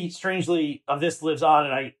legacy strangely of this lives on.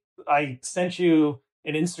 And I sent you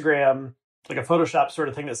an Instagram, like a Photoshop sort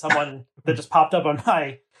of thing that someone that just popped up on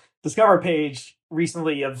my Discover page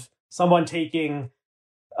recently of someone taking,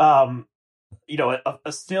 a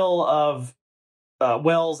still of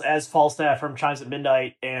Wells as Falstaff from Chimes at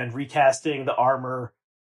Midnight and recasting the armor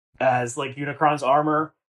as like Unicron's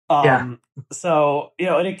armor. So,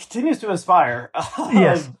 and it continues to inspire.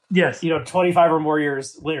 Yes. 25 or more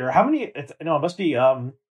years later. How many? It must be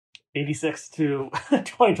 86 to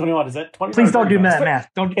 2021. Is that 25? Please don't do math.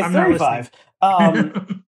 Don't. It's I'm 35. Not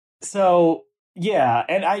listening. So yeah,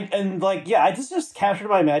 I just captured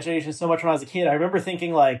my imagination so much when I was a kid. I remember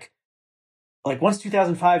thinking like once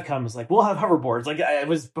 2005 comes, like we'll have hoverboards. Like it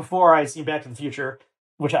was before I'd seen Back to the Future,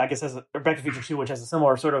 which I guess or Back to the Future 2, which has a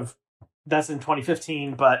similar sort of, that's in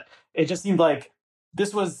 2015, but it just seemed like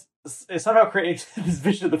it somehow created this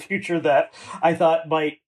vision of the future that I thought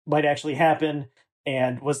might actually happen,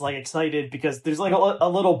 and was like excited because there's like a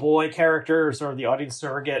little boy character, sort of the audience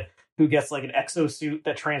surrogate, who gets like an exosuit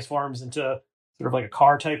that transforms into sort of like a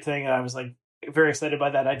car type thing. And I was like very excited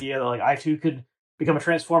by that idea that like I too could become a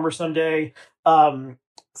transformer someday.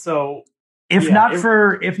 So if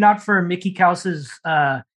not for Mickey Kouse's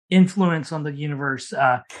influence on the universe,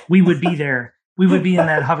 we would be there. We would be in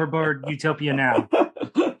that hoverboard utopia now.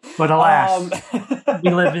 But alas,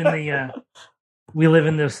 we live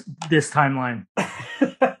in this timeline.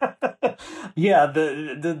 Yeah,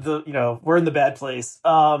 the we're in the bad place.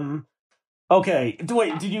 Okay.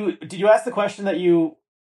 Wait, did you ask the question that you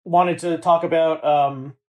wanted to talk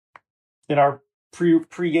about in our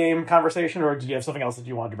pre-game conversation, or did you have something else that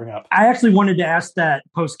you wanted to bring up? I actually wanted to ask that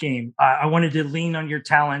post-game. I wanted to lean on your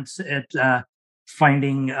talents at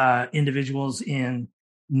finding individuals in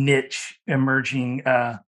niche emerging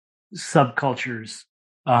subcultures.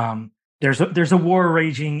 There's a war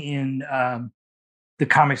raging in the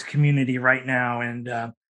comics community right now, and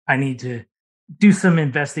I need to do some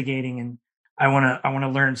investigating, and I want to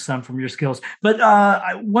learn some from your skills. But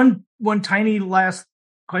one tiny last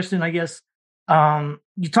question, I guess.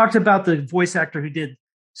 You talked about the voice actor who did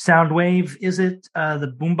Soundwave. Is it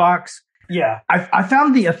the Boombox? Yeah. I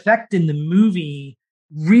found the effect in the movie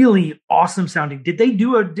really awesome sounding. Did they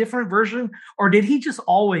do a different version, or did he just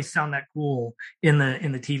always sound that cool in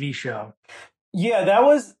the TV show? Yeah, that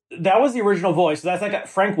was the original voice. So that's like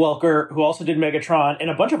Frank Welker, who also did Megatron, and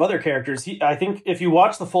a bunch of other characters. I think if you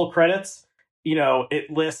watch the full credits, it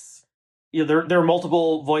lists, there are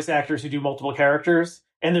multiple voice actors who do multiple characters,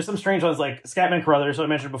 and there's some strange ones like Scatman Crothers, who I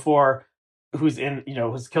mentioned before, who's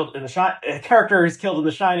killed in a character who's killed in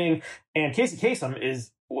The Shining, and Casey Kasem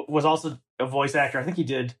was also a voice actor. I think he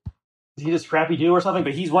did Scrappy Doo or something,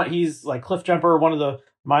 but he's like Cliff Jumper, one of the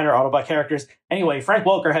minor Autobot characters. Anyway, Frank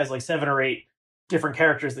Welker has like 7 or 8 different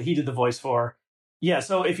characters that he did the voice for. Yeah,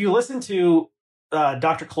 so if you listen to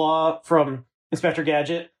Dr. Claw from Inspector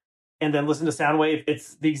Gadget and then listen to Soundwave,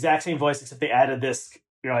 it's the exact same voice, except they added this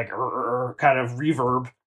kind of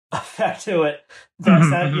reverb effect to it.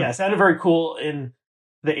 That sounded very cool in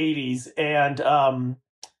the 80s.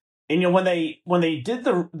 And when they did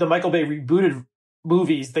the Michael Bay rebooted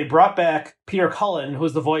movies, they brought back Peter Cullen, who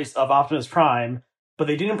was the voice of Optimus Prime, but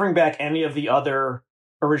they didn't bring back any of the other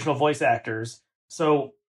original voice actors.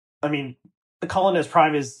 So, I mean, the Cullen as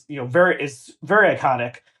Prime is very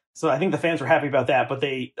iconic. So I think the fans were happy about that. But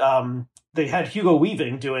they had Hugo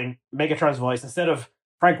Weaving doing Megatron's voice instead of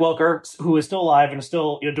Frank Welker, who is still alive and is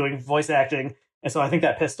still doing voice acting. And so I think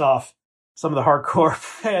that pissed off some of the hardcore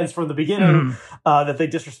fans from the beginning that they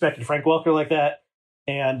disrespected Frank Welker like that.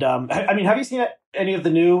 And I mean, have you seen any of the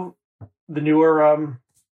newer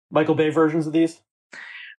Michael Bay versions of these?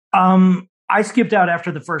 I skipped out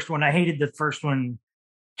after the first one. I hated the first one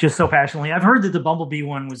just so passionately. I've heard that the Bumblebee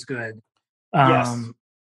one was good. Yes.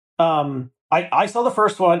 I saw the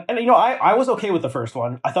first one, and I was okay with the first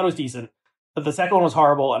one. I thought it was decent, but the second one was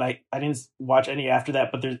horrible, and I didn't watch any after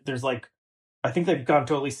that. But there's like, I think they've gone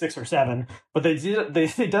to at least 6 or 7. But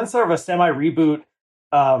they've done sort of a semi reboot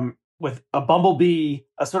with a Bumblebee,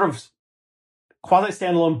 a sort of quasi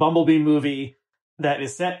standalone Bumblebee movie that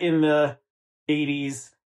is set in the 80s.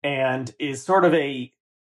 And is sort of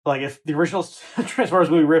like if the original Transformers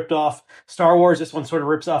movie ripped off Star Wars, this one sort of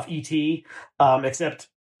rips off E.T., except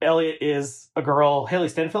Elliot is a girl, Haley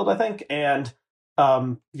Steinfeld, I think, and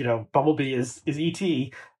Bumblebee is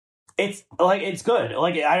E.T. It's like, it's good.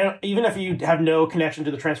 Like, even if you have no connection to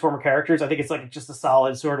the Transformer characters, I think it's like just a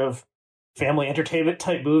solid sort of family entertainment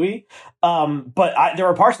type movie. But there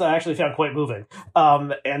were parts that I actually found quite moving.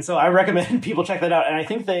 And so I recommend people check that out. And I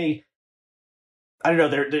think I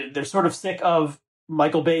don't know, they're sort of sick of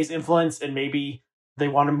Michael Bay's influence, and maybe they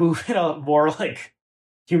want to move in a more like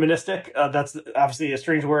humanistic. That's obviously a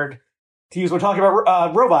strange word to use when talking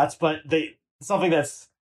about robots, but something that's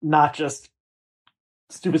not just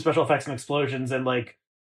stupid special effects and explosions and like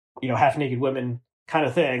half naked women kind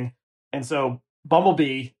of thing. And so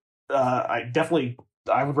Bumblebee, I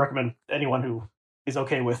would recommend anyone who is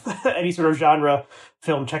okay with any sort of genre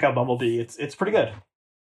film check out Bumblebee. It's pretty good.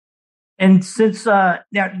 And since now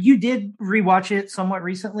you did rewatch it somewhat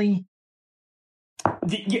recently,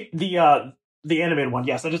 the animated one,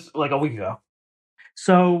 yes, I just like a week ago.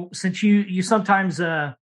 So since you sometimes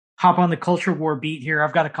hop on the culture war beat here,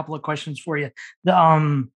 I've got a couple of questions for you.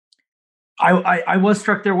 I was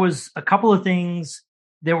struck there was a couple of things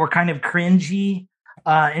that were kind of cringy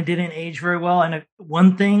and didn't age very well, and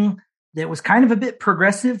one thing that was kind of a bit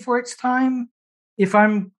progressive for its time, if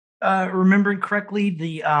I'm remembering correctly,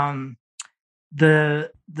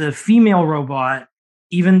 the female robot,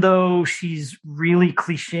 even though she's really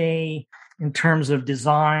cliche in terms of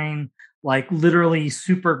design, like literally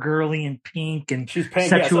super girly and pink and she's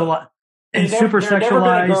pink, and super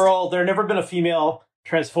sexualized. There's never been a female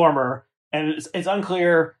Transformer, and it's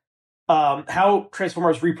unclear how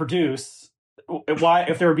Transformers reproduce. Why,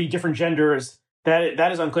 if there would be different genders,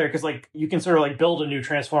 that is unclear, because like you can sort of like build a new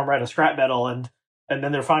Transformer out of scrap metal and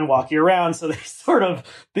then they're fine walking around. So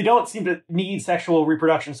they don't seem to need sexual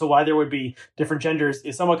reproduction. So why there would be different genders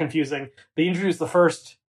is somewhat confusing. They introduced the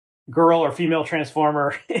first girl or female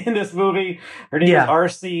Transformer in this movie. Her name is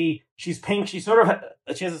RC. She's pink. She has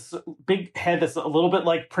this big head that's a little bit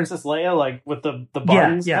like Princess Leia, like with the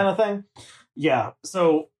buttons kind of thing. Yeah.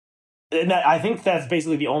 So I think that's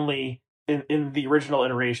basically the only in the original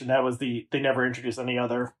iteration. That was they never introduced any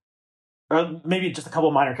other. Or maybe just a couple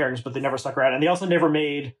of minor characters, but they never stuck around. And they also never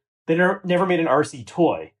made an RC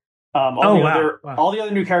toy. All the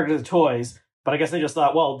other new characters are toys, but I guess they just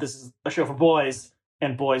thought, well, this is a show for boys,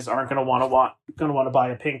 and boys aren't going to want to buy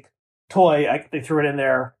a pink toy. They threw it in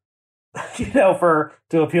there, to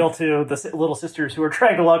appeal to the little sisters who are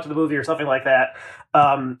dragged along to the movie or something like that.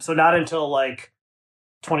 So not until like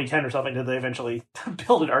 2010 or something did they eventually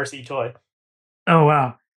build an RC toy. Oh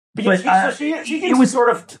wow! But but so she it was sort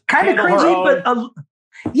of kind of handle her cringy, own-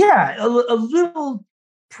 but a little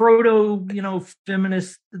proto,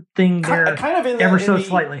 feminist thing there, kind of ever so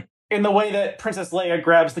slightly. in the way that Princess Leia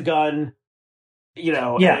grabs the gun,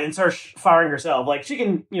 Yeah. and starts firing herself. Like she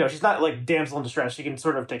can, she's not like damsel in distress. She can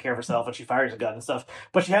sort of take care of herself, and she fires a gun and stuff.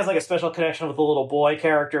 But she has like a special connection with the little boy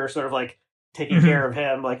character, sort of like taking care of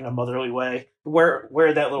him, like in a motherly way. Where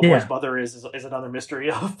that little boy's mother is another mystery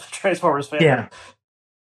of the Transformers fandom. Yeah.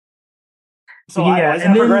 So is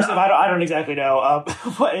that progressive? I don't exactly know.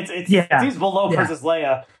 But it seems below Princess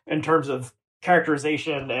Leia in terms of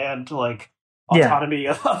characterization and like autonomy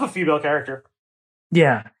of a female character.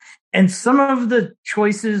 Yeah. And some of the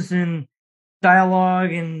choices in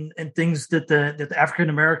dialogue and things that the African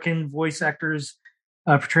American voice actors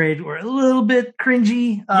portrayed were a little bit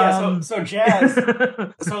cringy. So Jazz.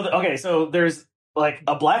 So there's like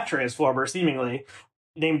a black Transformer seemingly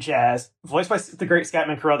named Jazz, voiced by the great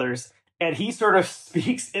Scatman Crothers, and he sort of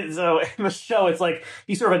speaks. So in the show, it's like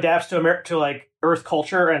he sort of adapts to like Earth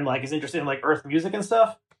culture and like is interested in like Earth music and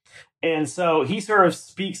stuff. And so he sort of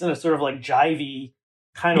speaks in a sort of like jivey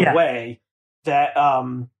kind of way that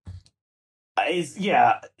is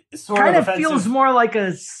sort kind of of feels more like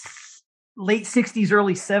a late 60s,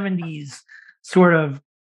 early 70s sort of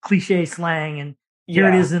cliche slang, and here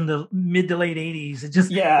it is in the mid to late 80s. It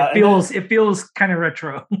just it feels kind of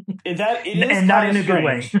retro. It is and not in a good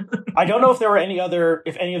way. I don't know if any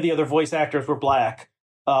of the other voice actors were black,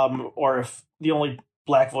 or if the only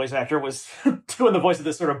black voice actor was doing the voice of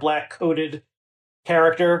this sort of black coded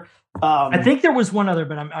character. I think there was one other,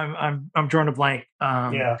 but I'm drawing a blank.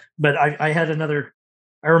 But I had another.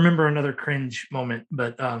 I remember another cringe moment,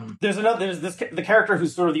 but there's the character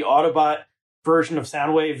who's sort of the Autobot version of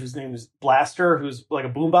Soundwave, whose name is Blaster, who's like a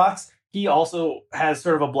boombox. He also has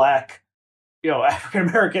sort of a black, African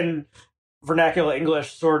American vernacular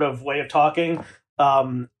English sort of way of talking.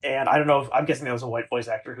 And I don't know I'm guessing that was a white voice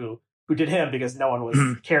actor who did him, because no one was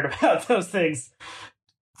cared about those things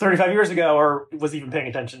 35 years ago, or was even paying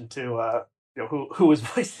attention to who was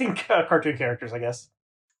voicing cartoon characters, I guess.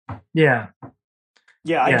 I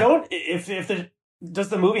don't. Does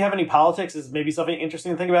the movie have any politics? Is maybe something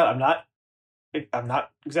interesting to think about. I'm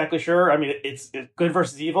not exactly sure. I mean, it's good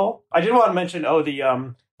versus evil. I did want to mention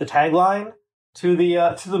the tagline to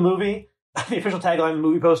the movie. The official tagline of the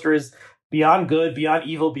movie poster is "Beyond good, beyond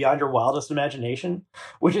evil, beyond your wildest imagination,"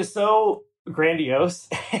 which is so grandiose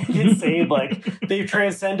and insane. Like they've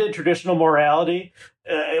transcended traditional morality.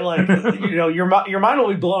 Your mind will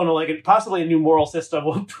be blown. Like possibly a new moral system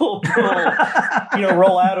will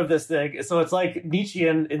roll out of this thing. So it's like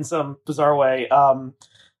Nietzschean in some bizarre way. But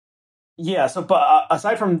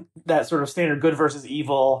aside from that sort of standard good versus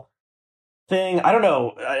evil thing, I don't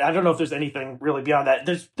know. I don't know if there's anything really beyond that.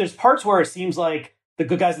 There's parts where it seems like the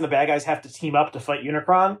good guys and the bad guys have to team up to fight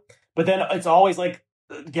Unicron, but then it's always like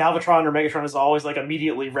Galvatron or Megatron is always like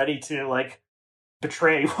immediately ready to like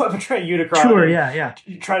betray Unicron.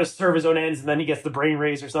 Sure, try to serve his own ends, and then he gets the brain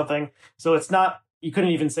raise or something. So it's not. You couldn't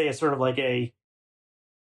even say it's sort of like a,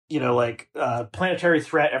 planetary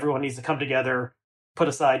threat. Everyone needs to come together, put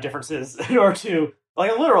aside differences in order to,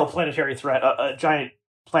 like, a literal planetary threat, a giant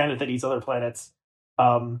planet that eats other planets.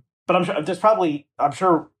 But I'm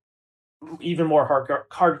sure even more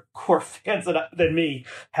hardcore fans than me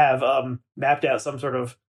have mapped out some sort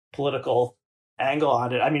of political angle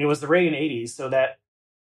on it. I mean, it was the Reagan 80s, so that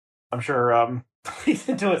I'm sure plays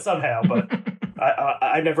into it somehow. But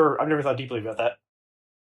I've never thought deeply about that.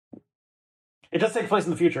 It does take place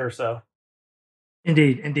in the future, so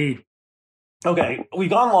indeed. Okay, we've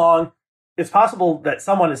gone long. It's possible that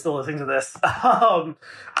someone is still listening to this, but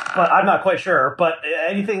I'm not quite sure. But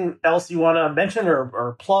anything else you want to mention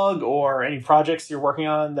or plug, or any projects you're working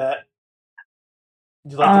on that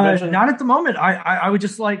you'd like to mention? Not at the moment. I would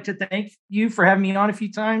just like to thank you for having me on a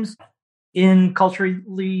few times in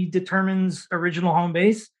Culturally Determined's original home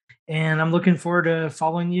base. And I'm looking forward to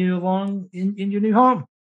following you along in your new home,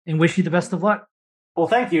 and wish you the best of luck. Well,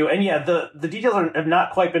 thank you. And yeah, the details have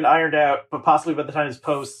not quite been ironed out, but possibly by the time this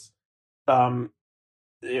posts,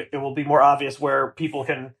 it will be more obvious where people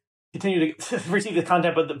can continue to receive the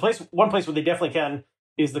content. But one place where they definitely can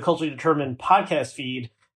is the Culturally Determined podcast feed.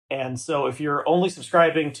 And so if you're only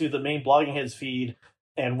subscribing to the main Blogging Heads feed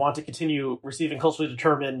and want to continue receiving Culturally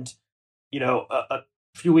Determined, a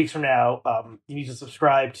few weeks from now, you need to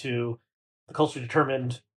subscribe to the Culturally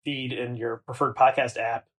Determined feed in your preferred podcast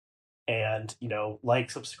app, and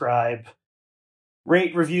subscribe,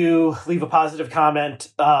 rate, review, leave a positive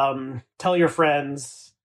comment, tell your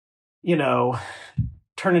friends,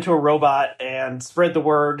 turn into a robot and spread the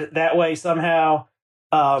word that way somehow.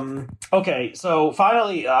 Okay, so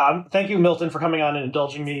finally, thank you, Milton, for coming on and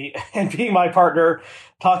indulging me and being my partner,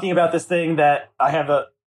 talking about this thing that I have a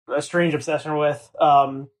strange obsession with.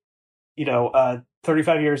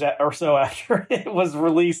 35 years or so after it was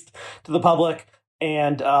released to the public,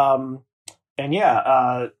 and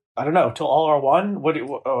yeah, I don't know, till all are one.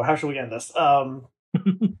 How should we end this?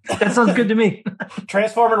 That sounds good to me.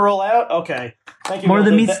 Transform and roll out. Okay, thank you. More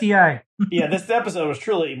Milton. than meets the eye. Yeah, this episode was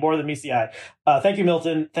truly more than meets the eye. Thank you,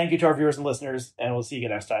 Milton. Thank you to our viewers and listeners, and we'll see you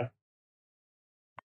again next time.